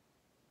the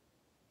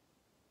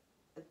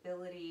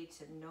ability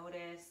to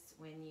notice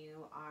when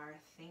you are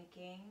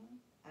thinking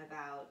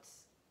about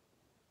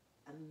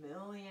a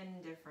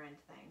million different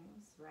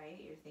things, right?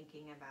 You're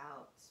thinking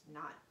about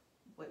not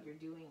what you're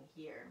doing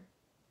here,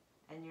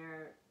 and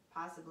you're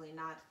possibly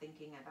not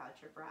thinking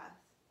about your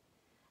breath.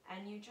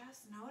 And you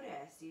just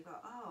notice, you go,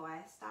 oh, I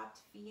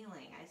stopped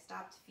feeling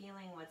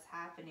what's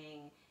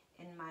happening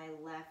in my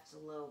left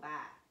low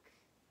back.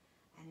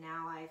 And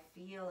now I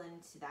feel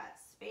into that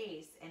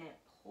space, and it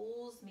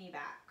pulls me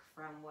back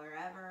from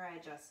wherever I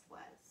just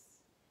was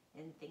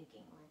in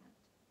thinking land.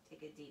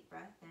 Take a deep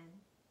breath in.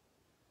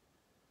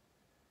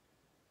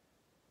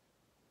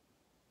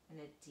 And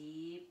a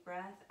deep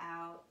breath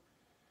out.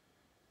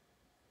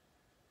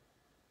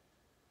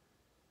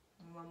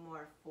 And one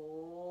more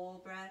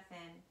full breath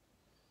in.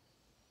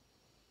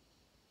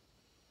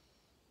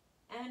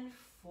 And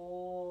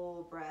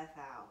full breath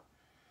out.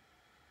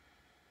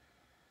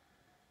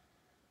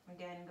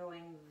 Again,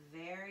 going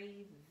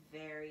very,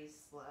 very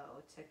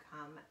slow to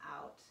come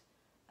out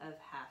of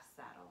half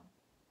saddle,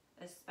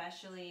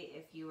 especially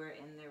if you are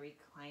in the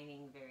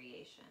reclining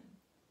variation.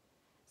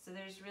 So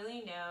there's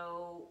really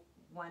no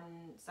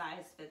one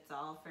size fits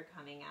all for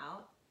coming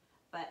out,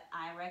 but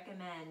I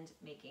recommend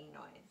making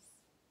noise.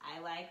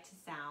 I like to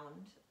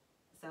sound,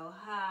 so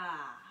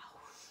ha.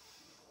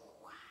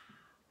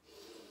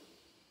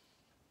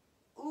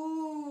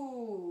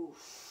 Ooh.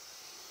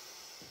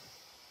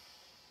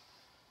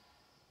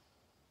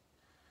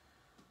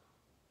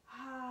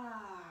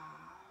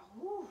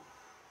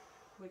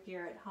 If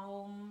you're at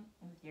home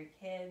with your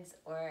kids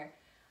or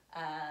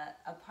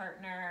a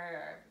partner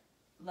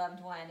or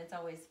loved one, it's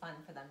always fun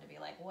for them to be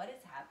like, what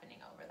is happening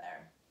over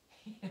there?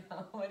 You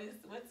know,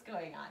 what's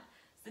going on?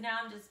 So now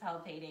I'm just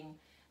palpating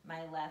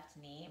my left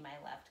knee, my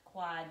left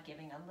quad,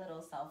 giving a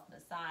little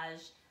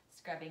self-massage,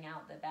 scrubbing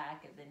out the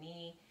back of the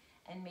knee,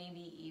 and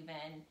maybe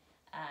even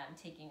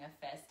taking a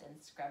fist and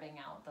scrubbing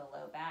out the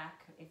low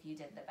back if you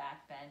did the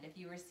back bend. If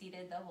you were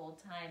seated the whole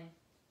time,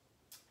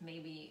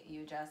 maybe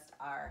you just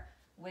are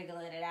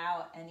wiggling it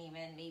out and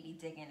even maybe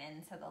digging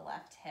into the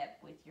left hip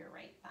with your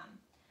right thumb.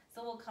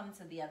 So we'll come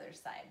to the other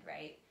side,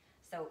 right?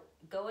 So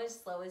go as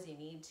slow as you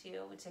need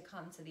to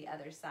come to the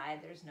other side.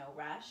 There's no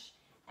rush,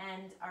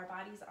 and our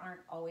bodies aren't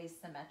always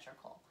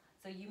symmetrical.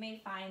 So you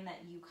may find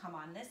that you come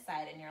on this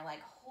side and you're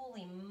like,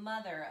 holy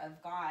mother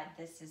of God,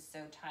 this is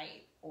so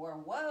tight. Or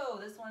whoa,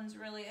 this one's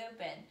really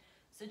open.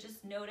 So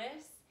just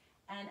notice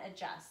and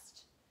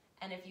adjust.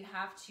 And if you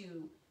have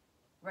to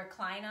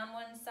recline on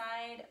one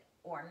side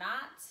or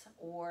not,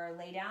 or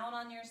lay down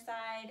on your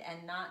side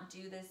and not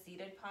do the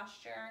seated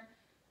posture,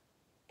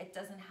 it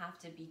doesn't have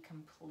to be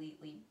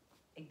completely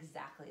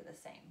exactly the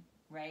same,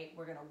 right?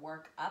 We're gonna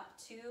work up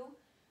to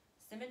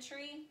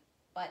symmetry,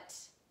 but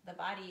the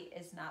body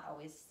is not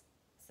always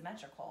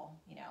symmetrical.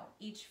 You know,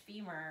 each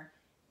femur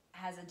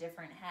has a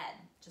different head.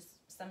 Just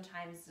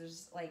sometimes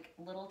there's like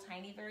little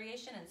tiny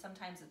variation, and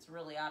sometimes it's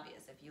really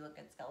obvious if you look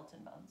at skeleton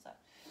bones. So,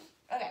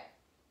 okay,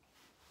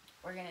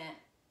 we're gonna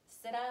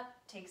sit up,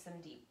 take some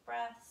deep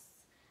breaths,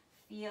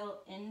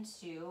 feel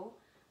into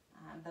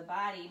the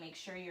body, make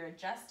sure you're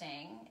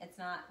adjusting. It's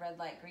not red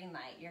light, green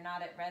light. You're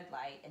not at red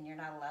light and you're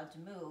not allowed to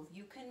move.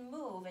 You can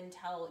move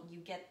until you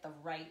get the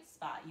right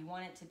spot. You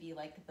want it to be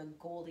like the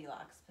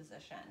Goldilocks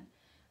position.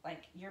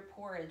 Like your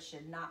porridge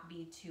should not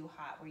be too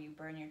hot where you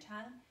burn your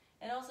tongue.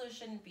 It also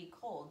shouldn't be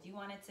cold. You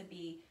want it to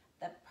be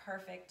the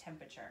perfect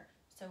temperature.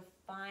 So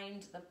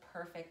find the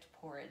perfect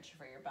porridge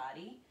for your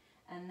body,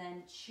 and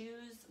then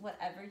choose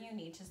whatever you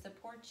need to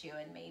support you.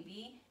 And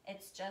maybe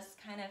it's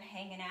just kind of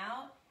hanging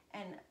out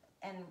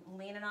and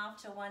leaning off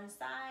to one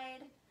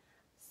side,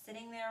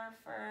 sitting there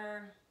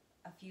for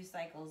a few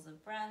cycles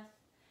of breath.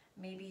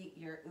 Maybe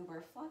you're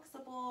uber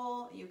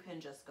flexible, you can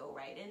just go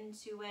right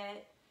into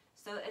it.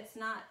 So it's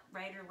not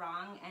right or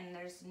wrong, and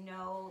there's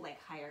no like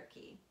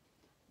hierarchy.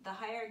 The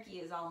hierarchy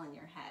is all in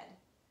your head,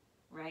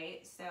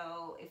 right?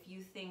 So if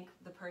you think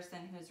the person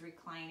who's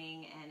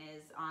reclining and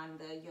is on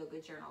the yoga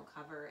journal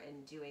cover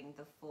and doing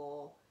the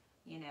full,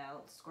 you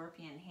know,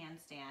 scorpion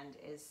handstand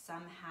is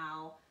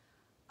somehow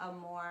a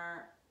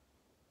more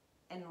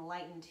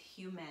enlightened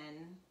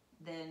human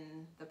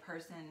than the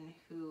person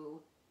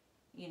who,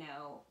 you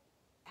know,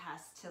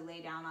 has to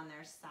lay down on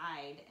their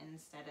side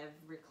instead of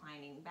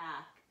reclining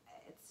back,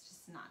 it's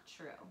just not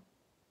true.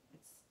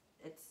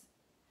 It's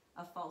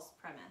a false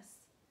premise.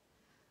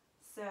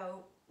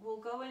 So we'll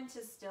go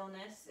into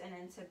stillness and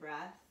into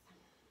breath.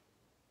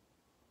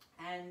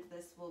 And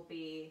this will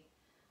be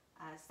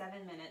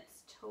 7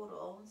 minutes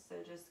total. So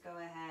just go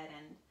ahead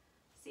and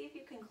see if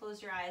you can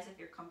close your eyes if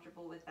you're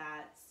comfortable with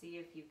that. See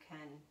if you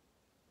can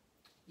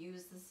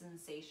use the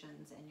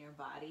sensations in your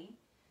body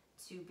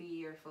to be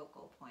your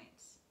focal point.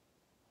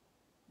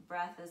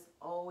 Breath is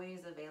always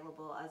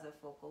available as a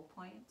focal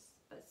point,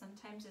 but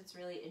sometimes it's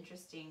really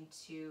interesting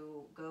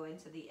to go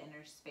into the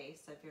inner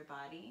space of your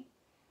body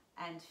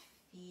and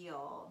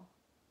feel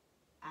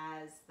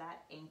as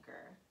that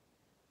anchor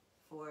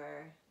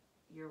for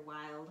your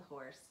wild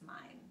horse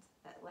mind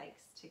that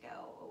likes to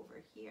go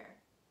over here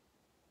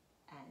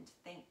and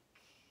think,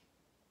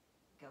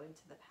 go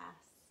into the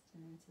past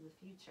and into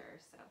the future.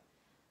 So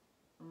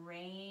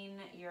rein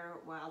your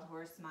wild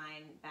horse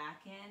mind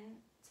back in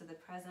to the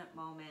present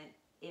moment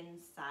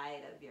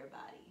inside of your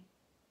body.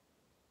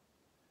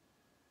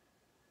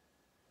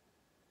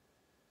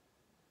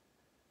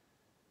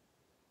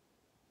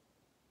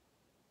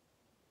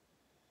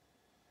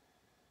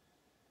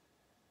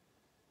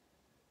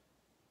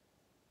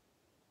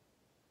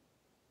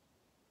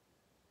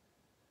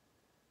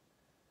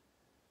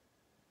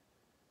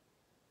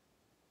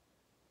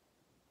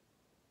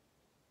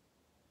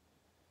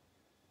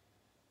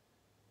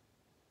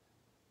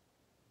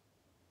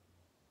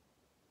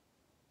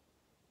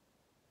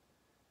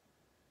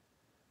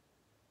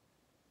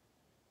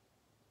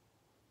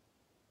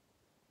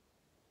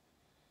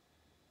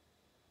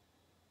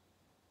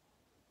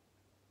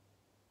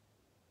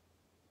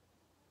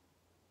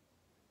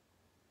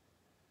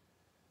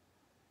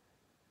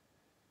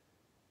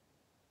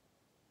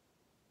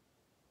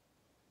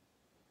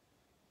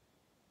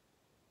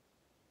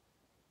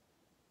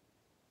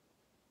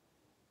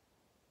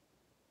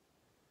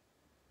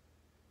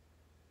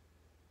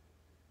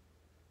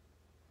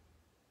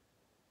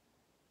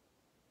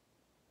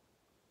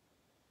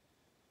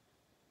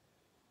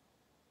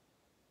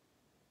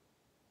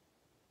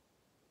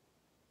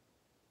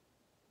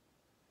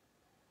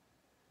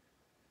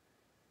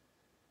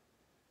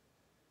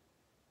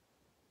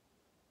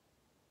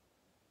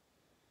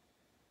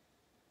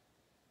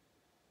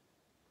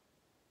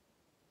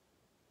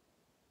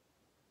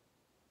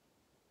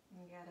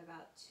 You got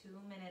about 2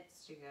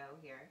 minutes to go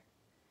here.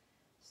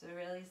 So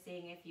really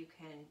seeing if you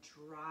can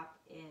drop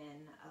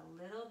in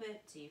a little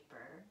bit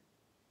deeper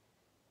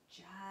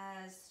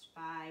just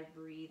by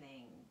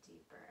breathing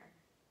deeper.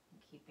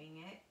 Keeping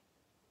it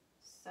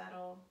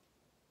subtle,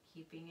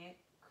 keeping it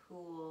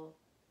cool,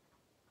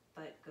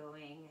 but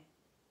going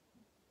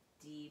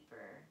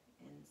deeper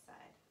inside.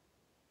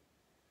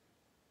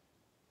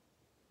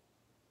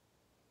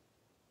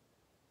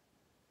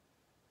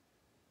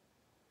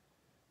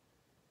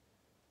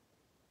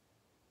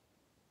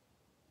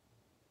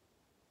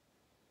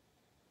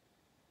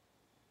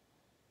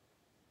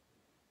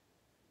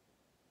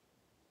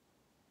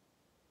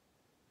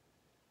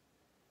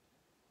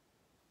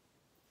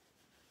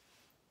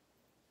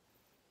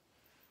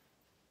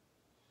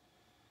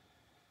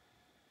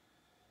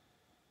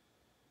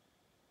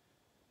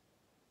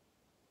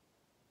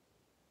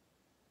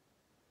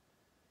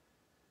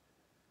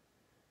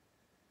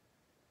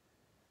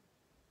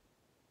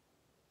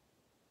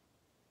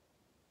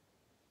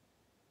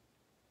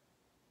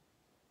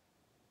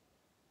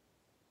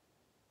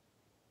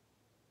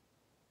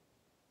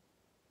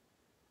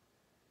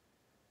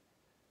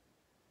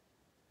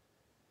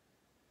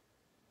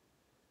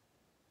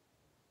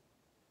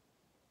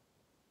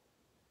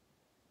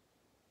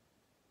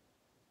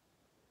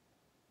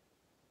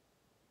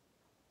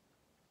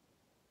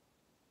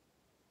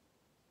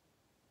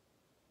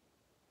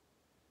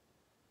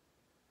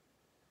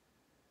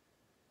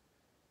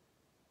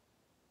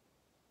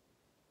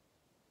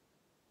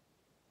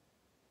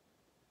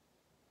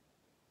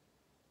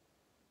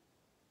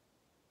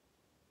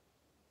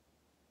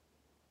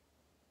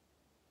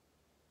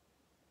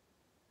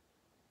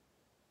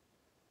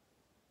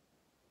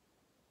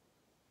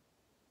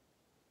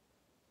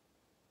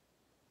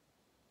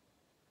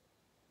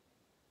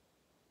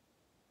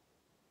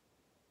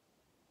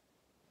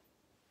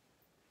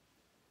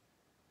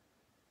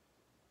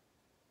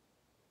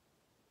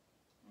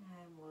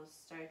 And we'll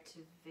start to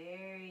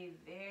very,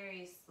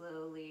 very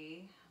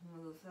slowly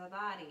move the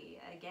body.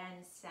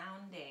 Again,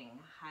 sounding,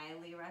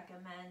 highly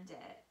recommend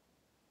it.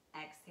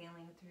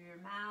 Exhaling through your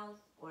mouth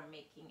or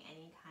making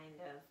any kind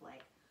of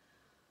like,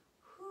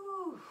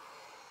 whew.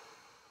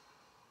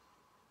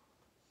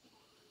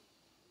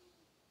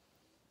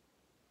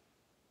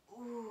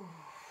 Ooh.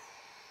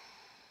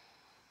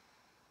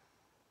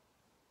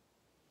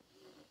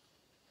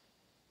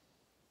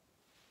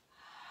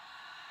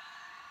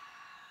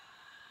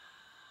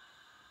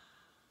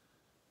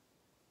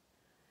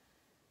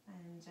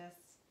 And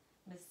just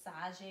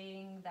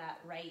massaging that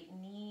right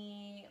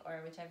knee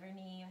or whichever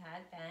knee you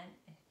had bent.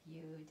 If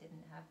you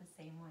didn't have the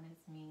same one as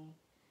me,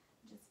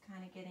 just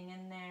kind of getting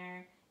in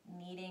there,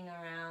 kneading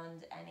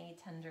around any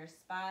tender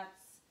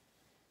spots,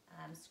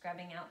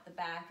 scrubbing out the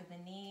back of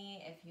the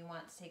knee. If you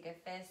want to take a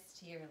fist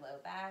to your low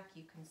back,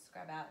 you can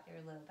scrub out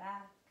your low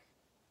back.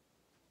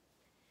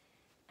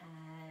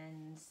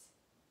 And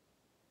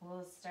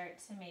we'll start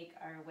to make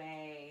our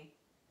way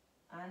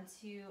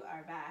onto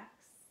our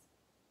backs.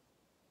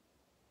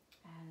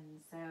 And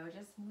so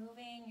just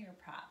moving your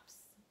props,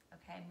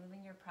 okay?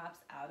 Moving your props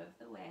out of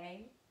the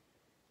way,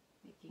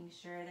 making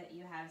sure that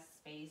you have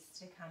space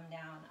to come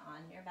down on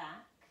your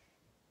back.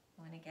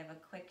 I want to give a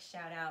quick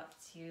shout out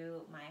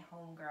to my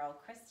homegirl,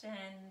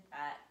 Kristen,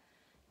 that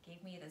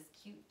gave me this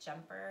cute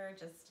jumper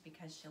just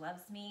because she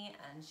loves me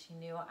and she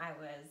knew I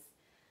was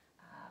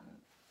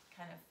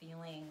kind of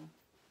feeling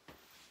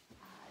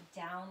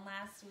down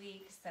last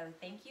week. So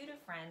thank you to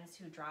friends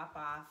who drop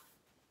off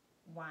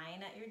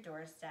wine at your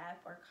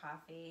doorstep or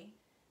coffee,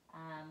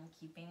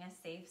 keeping a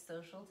safe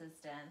social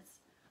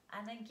distance,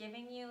 and then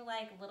giving you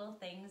like little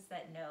things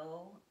that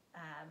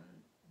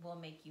will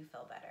make you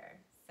feel better.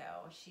 So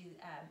she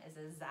is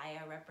a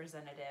Zaya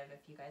representative.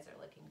 If you guys are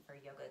looking for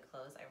yoga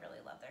clothes, I really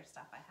love their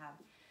stuff. I have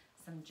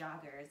some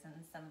joggers and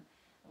some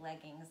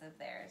leggings of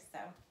theirs, so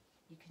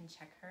you can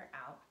check her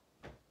out.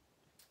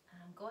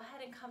 Go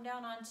ahead and come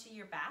down onto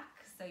your back.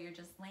 So you're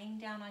just laying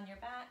down on your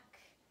back,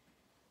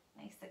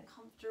 nice and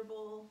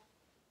comfortable.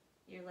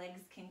 Your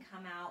legs can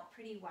come out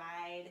pretty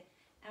wide.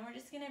 And we're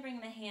just gonna bring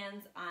the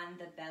hands on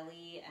the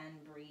belly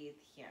and breathe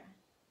here.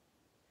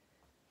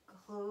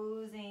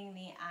 Closing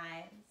the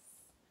eyes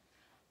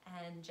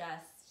and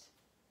just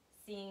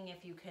seeing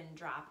if you can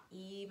drop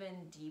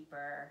even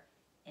deeper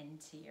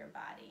into your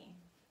body.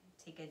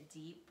 Take a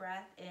deep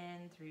breath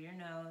in through your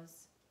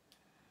nose.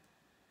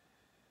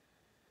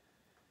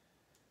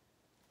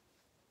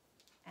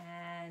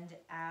 And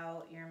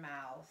out your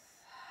mouth.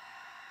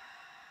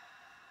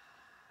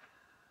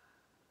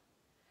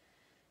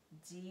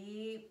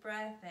 Deep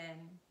breath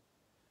in.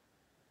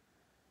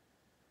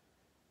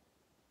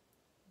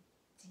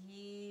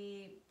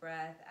 Deep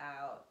breath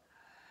out.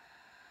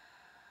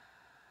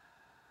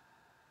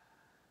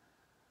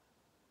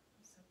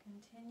 So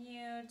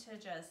continue to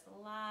just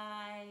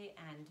lie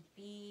and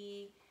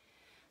be.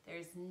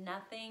 There's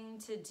nothing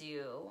to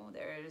do.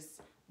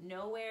 There's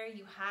nowhere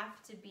you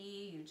have to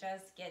be. You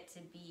just get to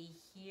be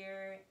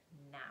here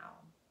now.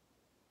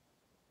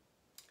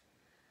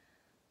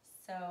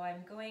 So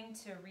I'm going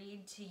to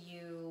read to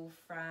you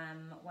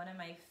from one of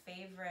my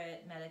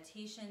favorite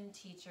meditation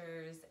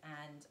teachers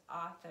and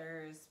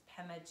authors,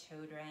 Pema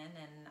Chodron,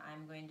 and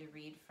I'm going to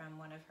read from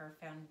one of her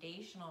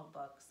foundational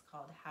books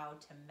called How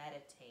to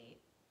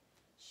Meditate.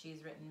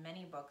 She's written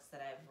many books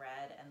that I've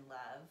read and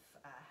love.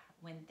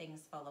 When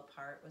Things Fall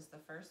Apart was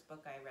the first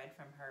book I read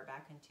from her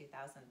back in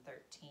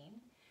 2013,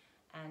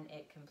 and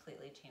it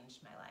completely changed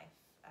my life.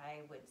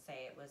 I would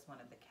say it was one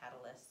of the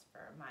catalysts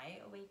for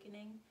my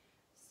awakening.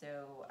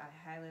 So I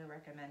highly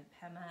recommend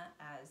Pema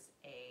as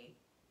a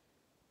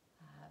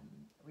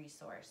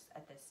resource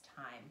at this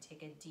time.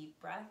 Take a deep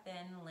breath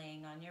in,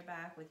 laying on your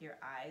back with your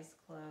eyes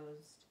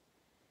closed,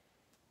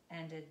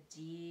 and a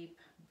deep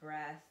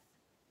breath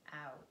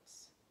out.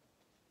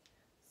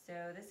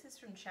 So this is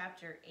from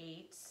chapter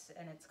 8,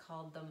 and it's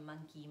called The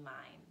Monkey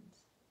Mind.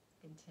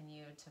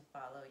 Continue to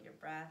follow your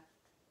breath.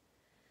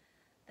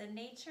 The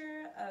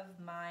nature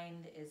of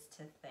mind is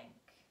to think.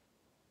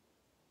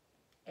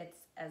 It's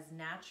as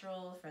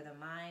natural for the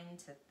mind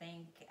to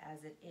think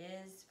as it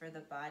is for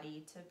the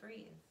body to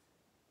breathe,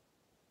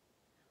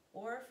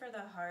 or for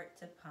the heart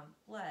to pump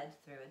blood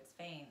through its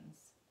veins.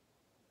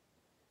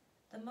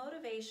 The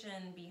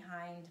motivation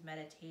behind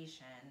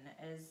meditation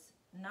is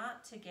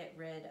not to get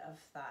rid of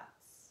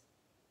thoughts,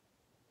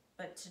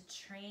 but to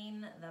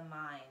train the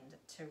mind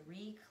to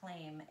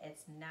reclaim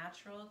its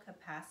natural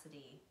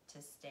capacity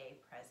to stay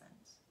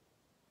present.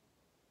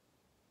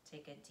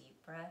 Take a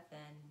deep breath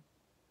in,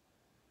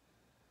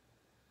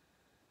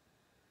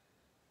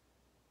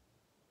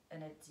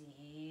 and a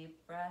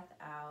deep breath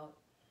out.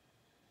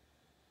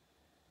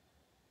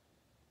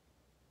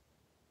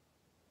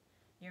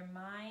 Your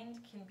mind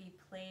can be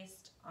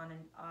placed on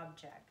an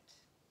object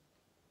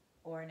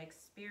or an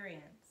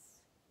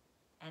experience,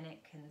 and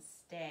it can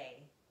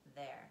stay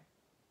there.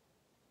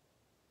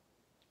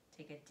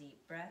 Take a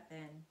deep breath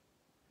in,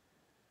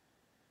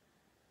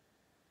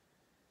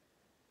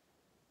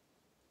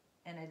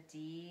 and a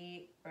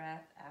deep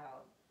breath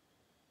out.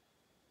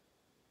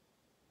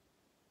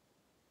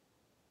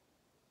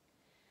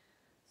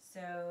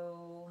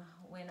 So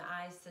when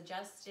I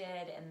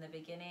suggested in the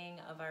beginning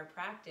of our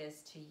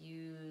practice to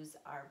use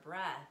our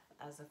breath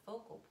as a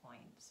focal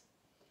point,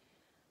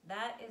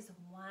 that is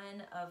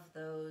one of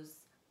those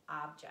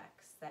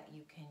objects that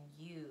you can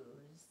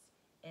use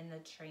in the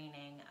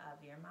training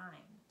of your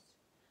mind.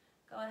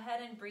 Go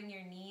ahead and bring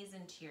your knees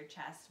into your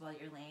chest while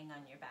you're laying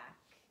on your back.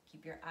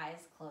 Keep your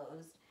eyes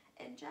closed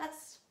and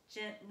just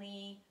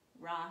gently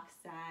rock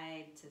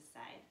side to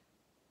side.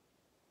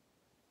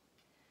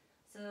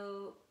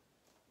 So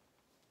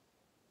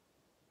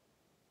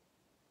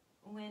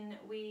when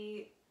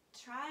we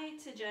try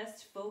to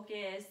just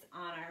focus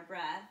on our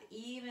breath,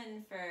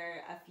 even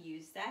for a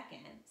few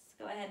seconds,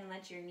 go ahead and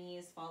let your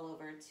knees fall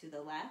over to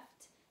the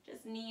left.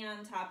 Just knee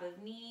on top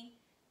of knee.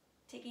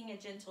 Taking a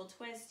gentle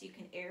twist, you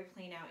can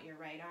airplane out your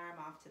right arm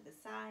off to the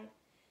side.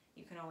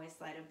 You can always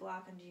slide a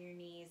block under your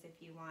knees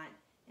if you want.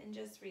 And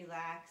just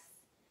relax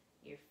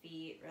your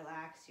feet,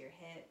 relax your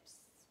hips.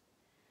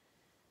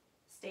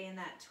 Stay in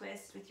that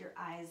twist with your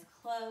eyes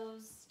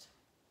closed.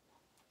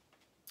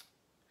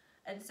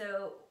 And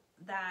so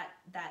that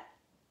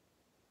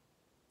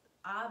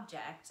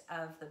object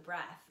of the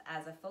breath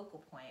as a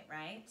focal point,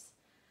 right?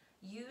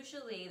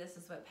 Usually, this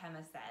is what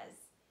Pema says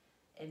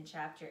in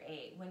chapter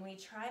 8. When we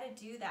try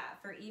to do that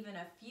for even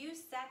a few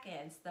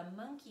seconds, the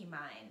monkey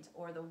mind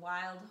or the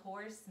wild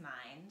horse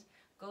mind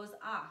goes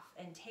off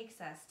and takes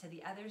us to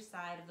the other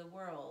side of the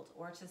world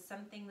or to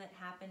something that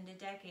happened a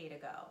decade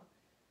ago.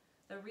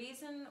 The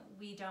reason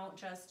we don't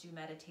just do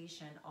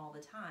meditation all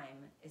the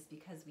time is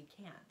because we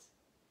can't.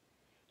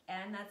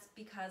 And that's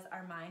because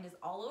our mind is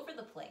all over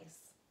the place.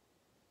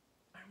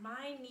 Our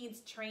mind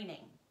needs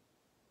training,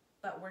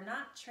 but we're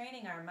not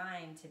training our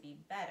mind to be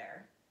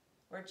better.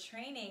 We're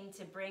training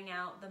to bring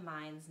out the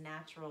mind's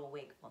natural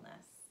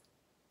wakefulness.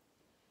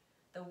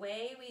 The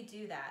way we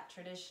do that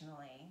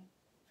traditionally,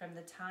 from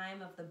the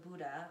time of the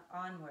Buddha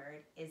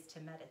onward, is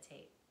to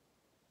meditate.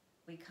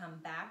 We come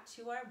back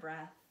to our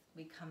breath,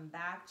 we come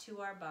back to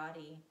our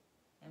body,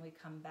 and we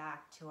come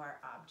back to our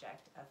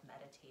object of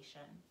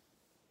meditation.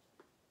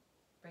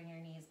 Bring your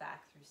knees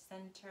back through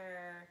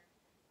center.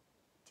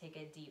 Take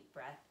a deep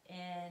breath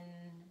in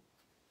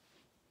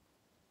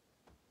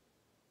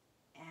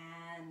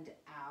and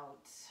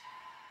out.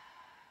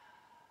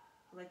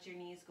 Let your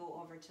knees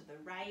go over to the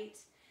right.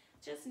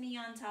 Just knee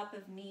on top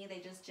of knee. They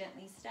just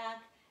gently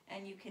stack,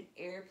 and you can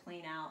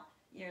airplane out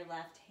your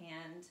left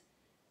hand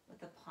with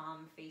the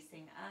palm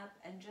facing up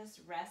and just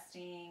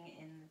resting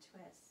in the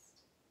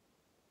twist.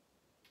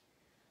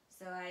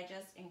 So I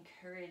just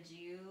encourage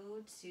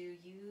you to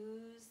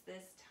use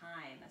this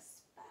time,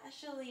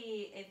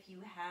 especially if you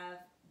have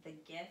the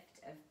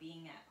gift of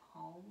being at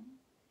home.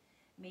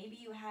 Maybe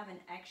you have an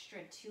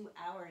extra 2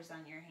 hours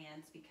on your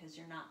hands because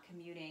you're not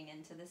commuting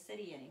into the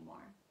city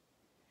anymore.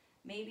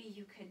 Maybe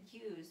you could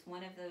use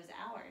one of those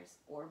hours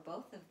or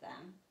both of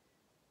them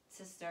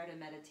to start a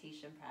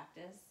meditation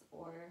practice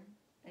or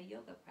a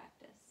yoga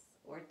practice,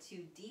 or to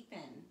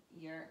deepen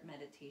your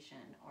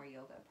meditation or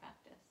yoga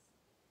practice.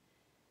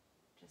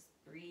 Just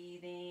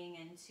breathing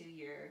into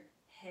your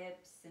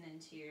hips and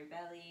into your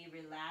belly,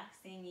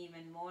 relaxing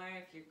even more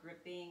if you're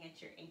gripping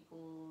at your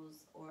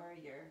ankles or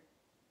your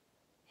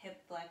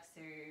hip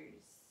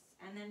flexors.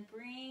 And then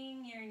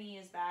bring your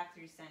knees back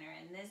through center.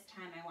 And this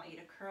time I want you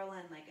to curl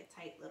in like a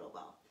tight little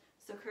ball.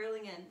 So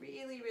curling in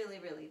really, really,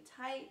 really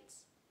tight.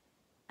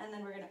 And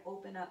then we're going to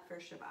open up for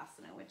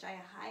Shavasana, which I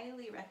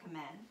highly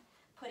recommend.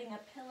 Putting a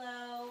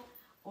pillow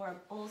or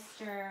a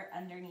bolster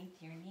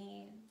underneath your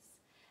knees.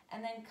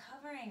 And then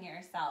covering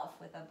yourself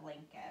with a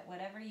blanket,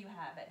 whatever you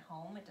have at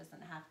home. It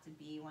doesn't have to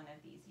be one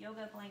of these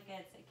yoga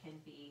blankets. It can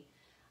be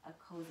a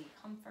cozy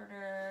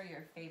comforter,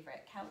 your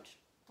favorite couch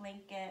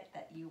blanket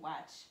that you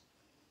watch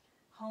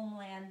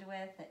Homeland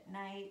with at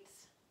night.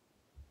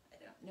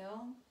 I don't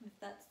know if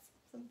that's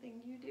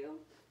something you do.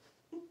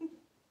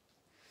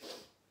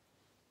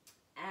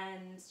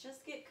 And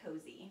just get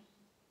cozy.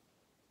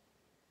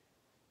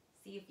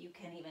 See if you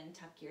can even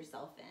tuck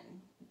yourself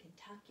in. You can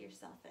tuck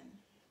yourself in.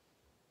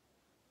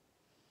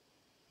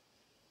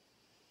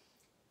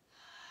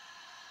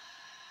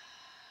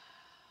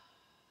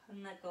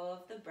 And let go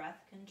of the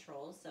breath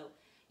control. So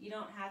you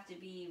don't have to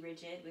be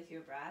rigid with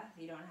your breath.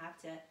 You don't have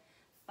to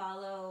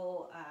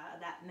follow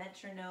that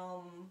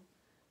metronome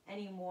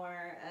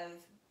anymore of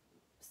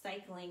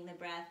cycling the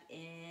breath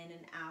in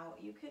and out.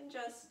 You can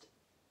just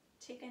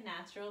take a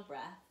natural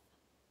breath.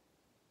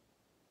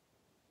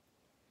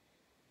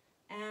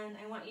 And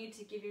I want you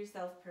to give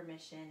yourself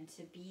permission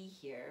to be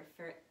here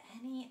for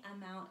any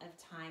amount of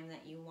time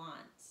that you want.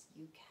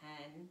 You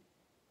can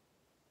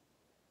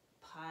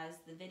pause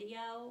the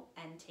video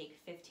and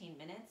take 15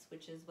 minutes,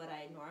 which is what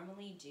I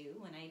normally do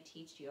when I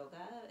teach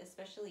yoga,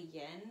 especially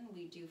Yin.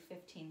 We do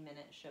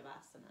 15-minute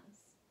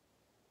Shavasanas.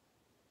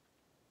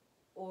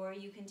 Or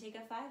you can take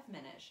a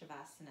 5-minute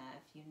Shavasana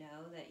if you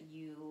know that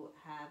you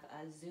have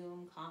a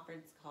Zoom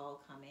conference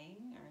call coming,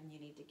 or you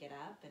need to get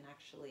up and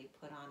actually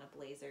put on a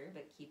blazer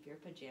but keep your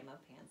pajama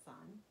pants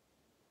on.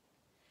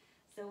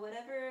 So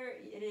whatever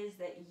it is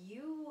that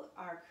you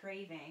are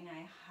craving,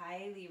 I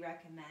highly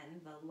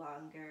recommend the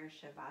longer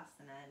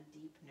Shavasana,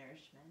 deep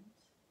nourishment.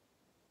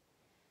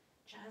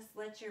 Just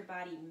let your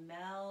body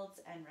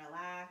melt and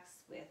relax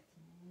with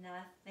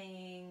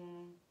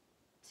nothing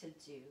to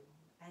do.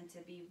 And to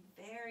be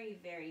very,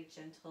 very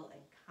gentle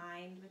and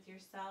kind with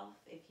yourself.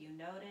 If you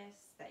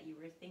notice that you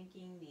were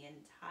thinking the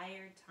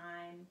entire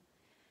time,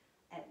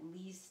 at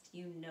least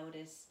you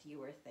noticed you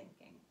were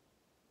thinking.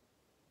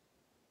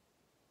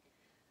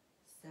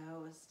 So I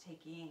was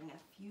taking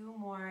a few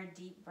more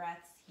deep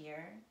breaths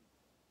here.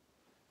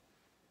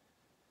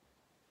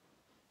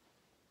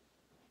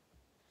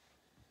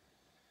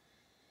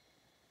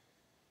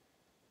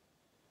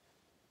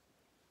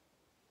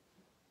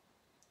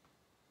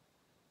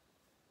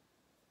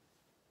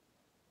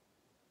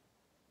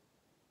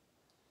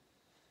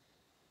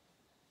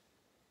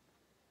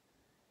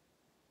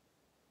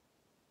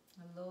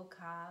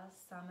 Loka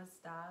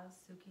samasta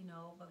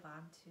sukhino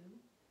bhavantu.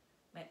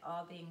 May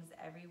all beings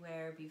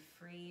everywhere be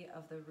free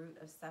of the root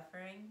of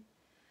suffering.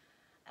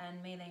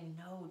 And may they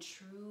know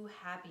true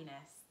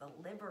happiness, the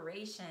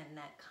liberation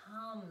that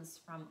comes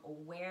from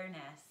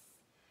awareness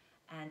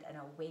and an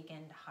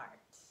awakened heart.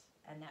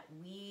 And that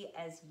we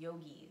as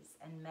yogis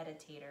and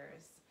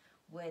meditators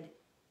would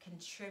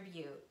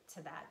contribute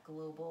to that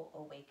global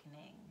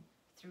awakening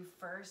through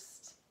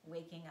first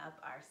waking up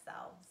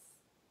ourselves.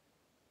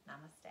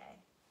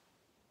 Namaste.